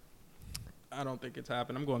 I don't think it's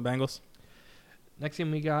happened. I'm going Bengals. Next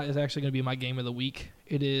game we got is actually going to be my game of the week.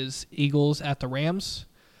 It is Eagles at the Rams.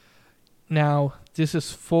 Now, this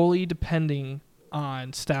is fully depending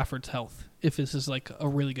on Stafford's health, if this is a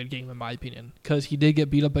really good game in my opinion, because he did get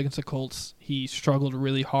beat up against the Colts. He struggled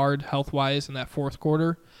really hard health-wise in that fourth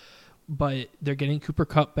quarter, but they're getting Cooper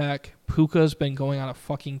Kupp back. Puka's been going on a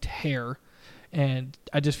fucking tear, and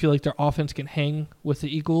I just feel like their offense can hang with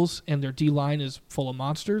the Eagles, and their D-line is full of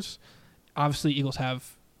monsters. Obviously, Eagles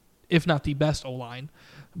have, if not the best O-line,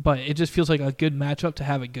 but it just feels like a good matchup to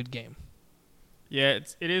have a good game. Yeah,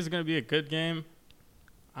 it is going to be a good game.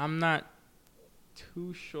 I'm not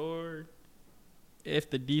too sure if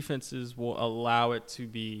the defenses will allow it to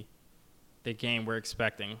be the game we're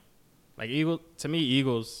expecting. To me,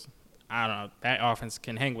 Eagles, I don't know, that offense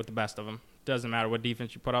can hang with the best of them. Doesn't matter what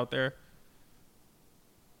defense you put out there.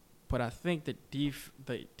 But I think the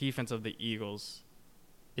defense of the Eagles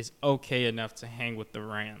is okay enough to hang with the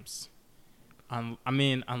Rams.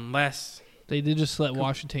 Unless they did just let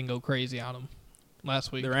Washington go crazy on them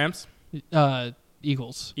last week. The Rams?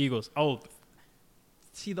 Eagles. Oh,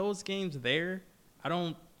 see those games there? I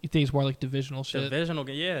don't. You think it's more like divisional shit? Divisional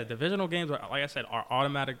games, are, like I said, are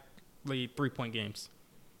automatically 3-point games.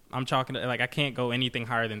 I'm chalking it I can't go anything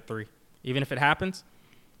higher than 3, even if it happens.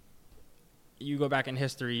 You go back in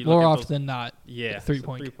history. More often than not. Yeah,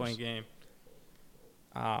 3-point game.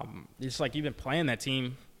 It's like you've been playing that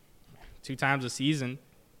team 2 times a season,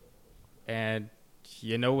 and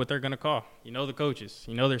you know what they're going to call. You know the coaches.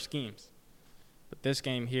 You know their schemes. But this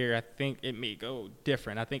game here, I think it may go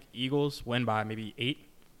different. I think Eagles win by maybe 8.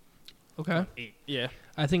 Okay. 8, yeah.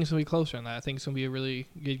 I think it's going to be closer than that. I think it's going to be a really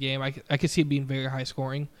good game. I could see it being very high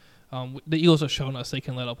scoring. The Eagles have shown us they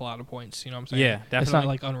can let up a lot of points. You know what I'm saying? Yeah, definitely. It's not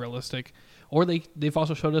like unrealistic. Or they've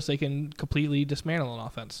also showed us they can completely dismantle an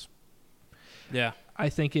offense. Yeah. I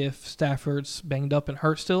think if Stafford's banged up and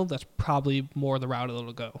hurt still, that's probably more the route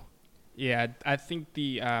it'll go. Yeah, I think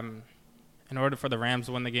in order for the Rams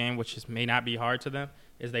to win the game, which may not be hard to them,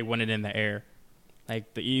 is they win it in the air.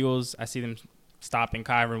 Like the Eagles, I see them stopping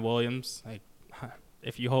Kyron Williams. Like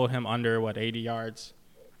if you hold him under 80 yards,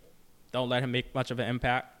 don't let him make much of an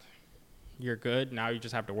impact. You're good. Now you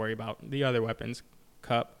just have to worry about the other weapons,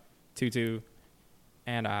 Cup, Tutu,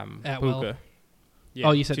 and Atwell. Puka. Yeah,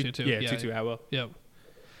 oh, you said Tutu. Yeah, Tutu Atwell. Yep.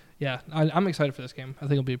 Yeah, I'm excited for this game. I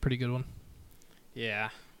think it'll be a pretty good one. Yeah.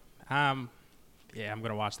 I'm going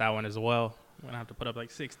to watch that one as well. I'm going to have to put up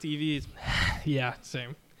like 6 TVs. Yeah,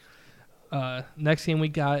 same. Next game we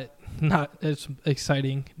got, not as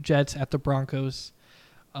exciting, Jets at the Broncos.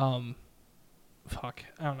 I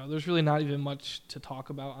don't know. There's really not even much to talk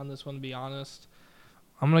about on this one, to be honest.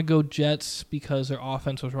 I'm going to go Jets because their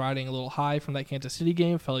offense was riding a little high from that Kansas City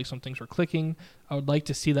game. Felt like some things were clicking. I would like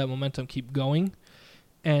to see that momentum keep going.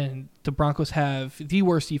 And the Broncos have the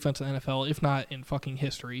worst defense in the NFL, if not in fucking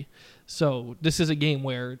history. So this is a game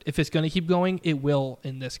where if it's going to keep going, it will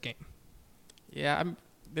in this game. Yeah,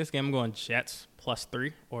 this game I'm going Jets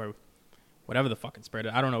 +3 or whatever the fucking spread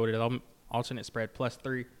is. I don't know what it is. Alternate spread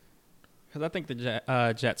 +3. Because I think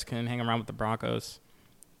the Jets can hang around with the Broncos.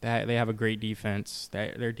 They have a great defense.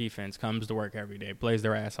 Their defense comes to work every day, plays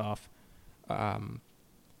their ass off.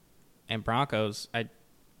 And Broncos, I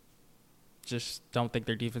just don't think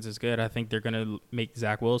their defense is good. I think they're going to make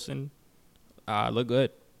Zach Wilson look good.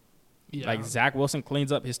 Yeah. Like, Zach Wilson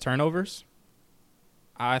cleans up his turnovers.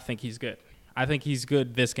 I think he's good. I think he's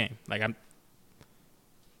good this game. I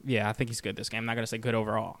think he's good this game. I'm not going to say good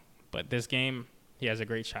overall. But this game, he has a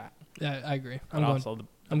great shot. Yeah, I agree.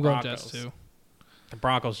 I'm going Jets too. The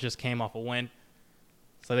Broncos just came off a win,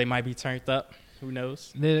 so they might be turned up. Who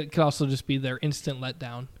knows? It could also just be their instant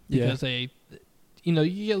letdown because you get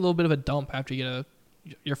a little bit of a dump after you get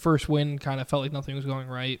your first win. Kind of felt like nothing was going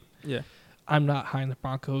right. Yeah, I'm not high on the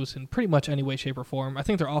Broncos in pretty much any way, shape, or form. I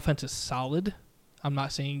think their offense is solid. I'm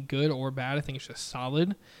not saying good or bad. I think it's just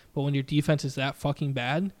solid. But when your defense is that fucking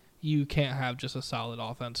bad, you can't have just a solid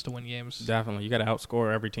offense to win games. Definitely. You got to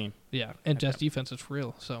outscore every team. Yeah, and Jets defense is for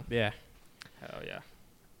real. So yeah. Hell yeah.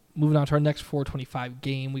 Moving on to our next 425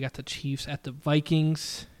 game, we got the Chiefs at the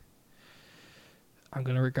Vikings. I'm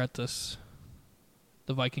going to regret this.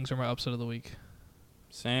 The Vikings are my upset of the week.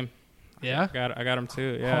 Same. Yeah? I got them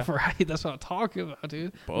too, yeah. All right, that's what I'm talking about,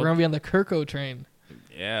 dude. Both. We're going to be on the Kirko train.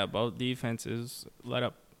 Yeah, both defenses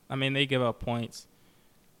they give up points.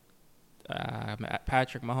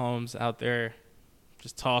 Patrick Mahomes out there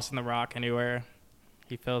just tossing the rock anywhere.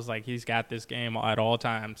 He feels like he's got this game at all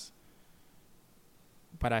times.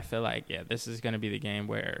 But I feel like, this is going to be the game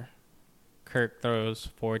where Kirk throws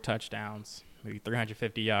 4 touchdowns, maybe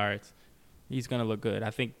 350 yards. He's going to look good.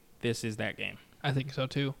 I think this is that game. I think so,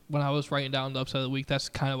 too. When I was writing down the upset of the week, that's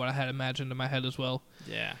kind of what I had imagined in my head as well.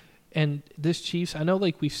 Yeah. And this Chiefs, I know,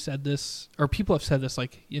 we've said this, or people have said this,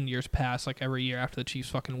 in years past, every year after the Chiefs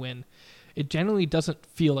fucking win. It generally doesn't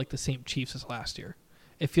feel like the same Chiefs as last year.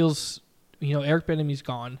 It feels, Eric Bieniemy's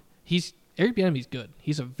gone. Eric Bieniemy's good.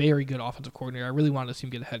 He's a very good offensive coordinator. I really wanted to see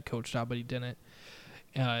him get a head coach job, but he didn't.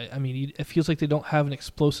 It feels like they don't have an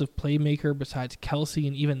explosive playmaker besides Kelsey,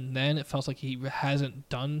 and even then, it feels like he hasn't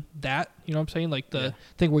done that. You know what I'm saying? The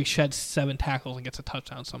thing where he sheds 7 tackles and gets a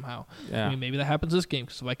touchdown somehow. Yeah. Maybe that happens this game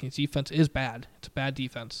because the Vikings defense is bad. It's a bad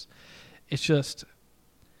defense. It's just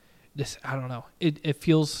this. I don't know. It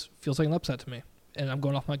feels like an upset to me, and I'm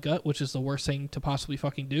going off my gut, which is the worst thing to possibly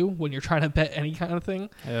fucking do when you're trying to bet any kind of thing.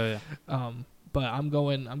 Hell yeah. But I'm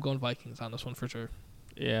going Vikings on this one for sure.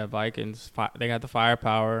 Yeah, Vikings. They got the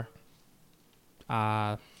firepower.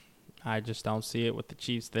 I just don't see it with the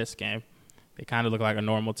Chiefs this game. They kind of look like a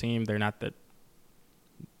normal team. They're not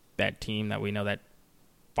that team that we know, that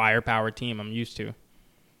firepower team I'm used to.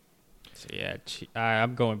 So yeah,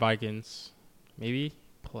 I'm going Vikings. Maybe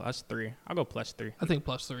 +3. I'll go +3. I think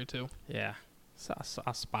 +3 too. Yeah, so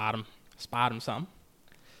I'll spot them. Spot them something.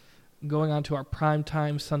 Going on to our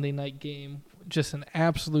primetime Sunday night game, just an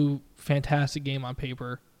absolute fantastic game on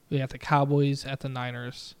paper. We got the Cowboys at the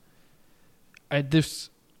Niners. The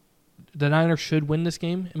Niners should win this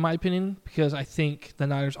game, in my opinion, because I think the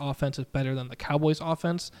Niners' offense is better than the Cowboys'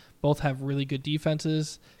 offense. Both have really good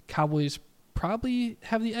defenses. Cowboys probably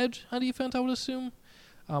have the edge on defense, I would assume.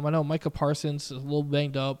 I know Micah Parsons is a little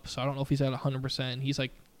banged up, so I don't know if he's at 100%. He's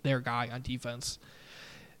their guy on defense.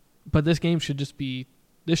 But this game should be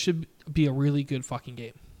a really good fucking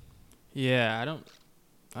game. Yeah,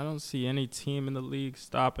 I don't see any team in the league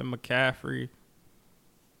stopping McCaffrey.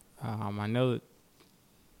 I know that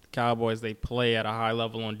the Cowboys, they play at a high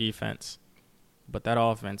level on defense, but that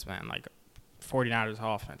offense, man, 49ers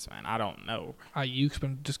offense, man. I don't know. Ayuk's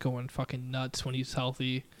been just going fucking nuts when he's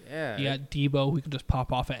healthy. Yeah. You got Debo who can just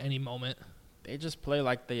pop off at any moment. They just play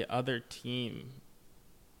like the other team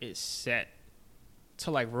is set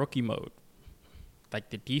to like rookie mode. Like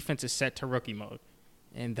the defense is set to rookie mode.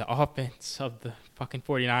 And the offense of the fucking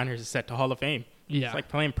 49ers is set to Hall of Fame. Yeah. It's like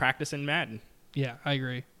playing practice in Madden. Yeah, I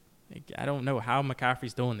agree. Like, I don't know how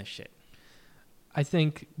McCaffrey's doing this shit. I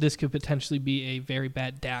think this could potentially be a very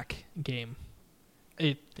bad Dak game.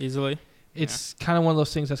 Easily. It's kind of one of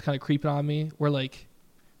those things that's kind of creeping on me where, like,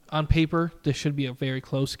 on paper, this should be a very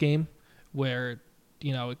close game where,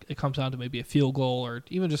 you know, it comes down to maybe a field goal or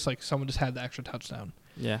even just, like, someone just had the extra touchdown.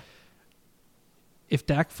 Yeah. If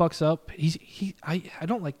Dak fucks up, I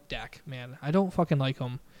don't like Dak, man. I don't fucking like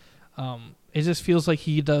him. It just feels like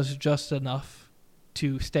he does just enough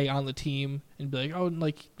to stay on the team and be like, oh,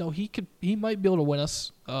 like, no, he might be able to win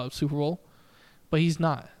us Super Bowl, but he's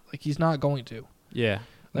not. Like, he's not going to. Yeah.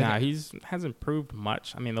 Like, he hasn't proved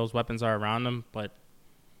much. I mean, those weapons are around him, but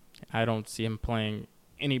I don't see him playing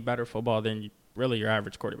any better football than really your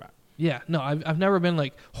average quarterback. Yeah, no, I've never been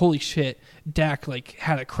like, holy shit, Dak like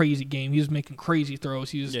had a crazy game. He was making crazy throws.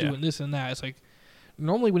 He was doing this and that. It's like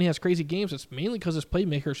normally when he has crazy games, it's mainly because his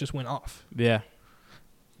playmakers just went off. Yeah,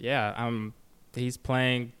 he's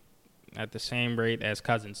playing at the same rate as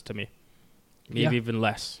Cousins to me, maybe even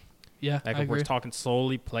less. Yeah, like I if we're agree. talking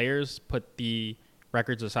solely players, put the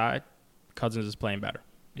records aside, Cousins is playing better.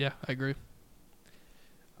 Yeah, I agree.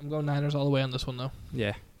 I'm going Niners all the way on this one though.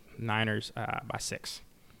 Yeah, Niners by 6.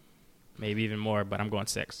 Maybe even more, but I'm going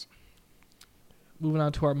 6. Moving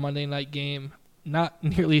on to our Monday night game. Not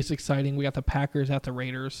nearly as exciting. We got the Packers at the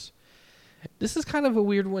Raiders. This is kind of a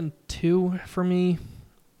weird one, too, for me,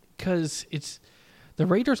 because it's the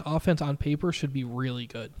Raiders' offense on paper should be really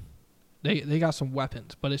good. They got some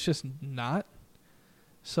weapons, but it's just not.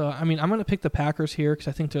 So, I mean, I'm going to pick the Packers here because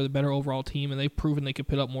I think they're the better overall team, and they've proven they could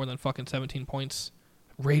put up more than fucking 17 points.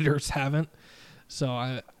 Raiders haven't. So,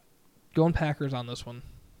 I'm going Packers on this one.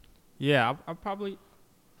 Yeah, I'll probably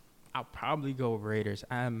go Raiders.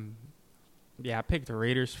 I picked the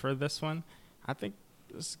Raiders for this one. I think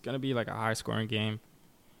this is gonna be like a high scoring game,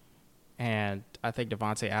 and I think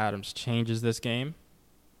Devontae Adams changes this game.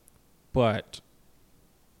 But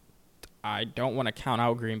I don't want to count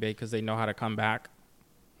out Green Bay because they know how to come back.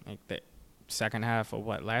 Like the second half of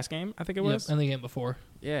last game I think it was, and the game before.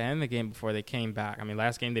 Yeah, and the game before they came back. I mean,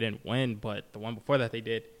 last game they didn't win, but the one before that they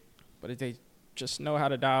did. But they just know how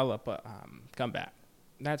to dial up a comeback.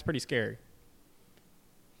 That's pretty scary.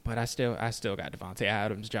 But I still got Devontae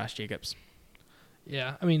Adams, Josh Jacobs.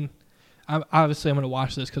 Yeah, I mean, I'm going to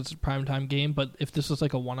watch this because it's a primetime game, but if this was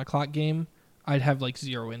like a 1 o'clock game, I'd have like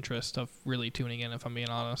zero interest of really tuning in, if I'm being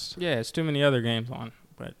honest. Yeah, it's too many other games on,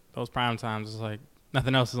 but those prime times is like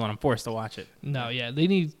nothing else is on. I'm forced to watch it. No, yeah, I'm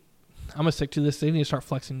going to stick to this. They need to start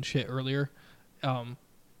flexing shit earlier.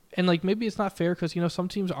 And, like, maybe it's not fair because, you know, some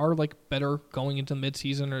teams are, like, better going into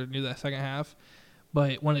midseason or near that second half.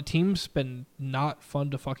 But when a team's been not fun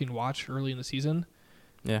to fucking watch early in the season,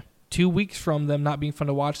 2 weeks from them not being fun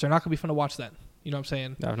to watch, they're not going to be fun to watch then. You know what I'm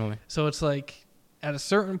saying? Definitely. So it's like, at a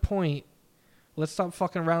certain point, let's stop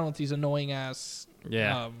fucking around with these annoying-ass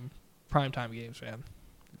primetime games, man.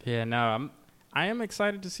 Yeah, no, I am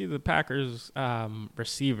excited to see the Packers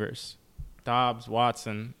receivers. Dobbs,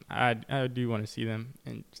 Watson, I do want to see them,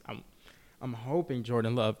 and I'm hoping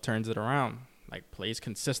Jordan Love turns it around, like plays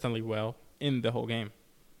consistently well in the whole game.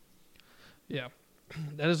 Yeah,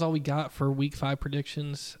 that is all we got for Week 5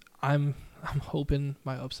 predictions. I'm hoping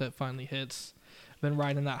my upset finally hits. I've been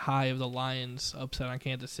riding that high of the Lions upset on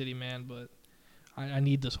Kansas City, man, but I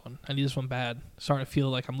need this one. I need this one bad. Starting to feel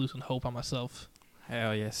like I'm losing hope on myself.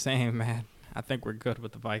 Hell yeah, same, man. I think we're good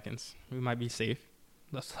with the Vikings. We might be safe.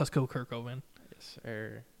 Let's go, Kirko, man. Yes,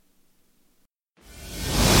 sir.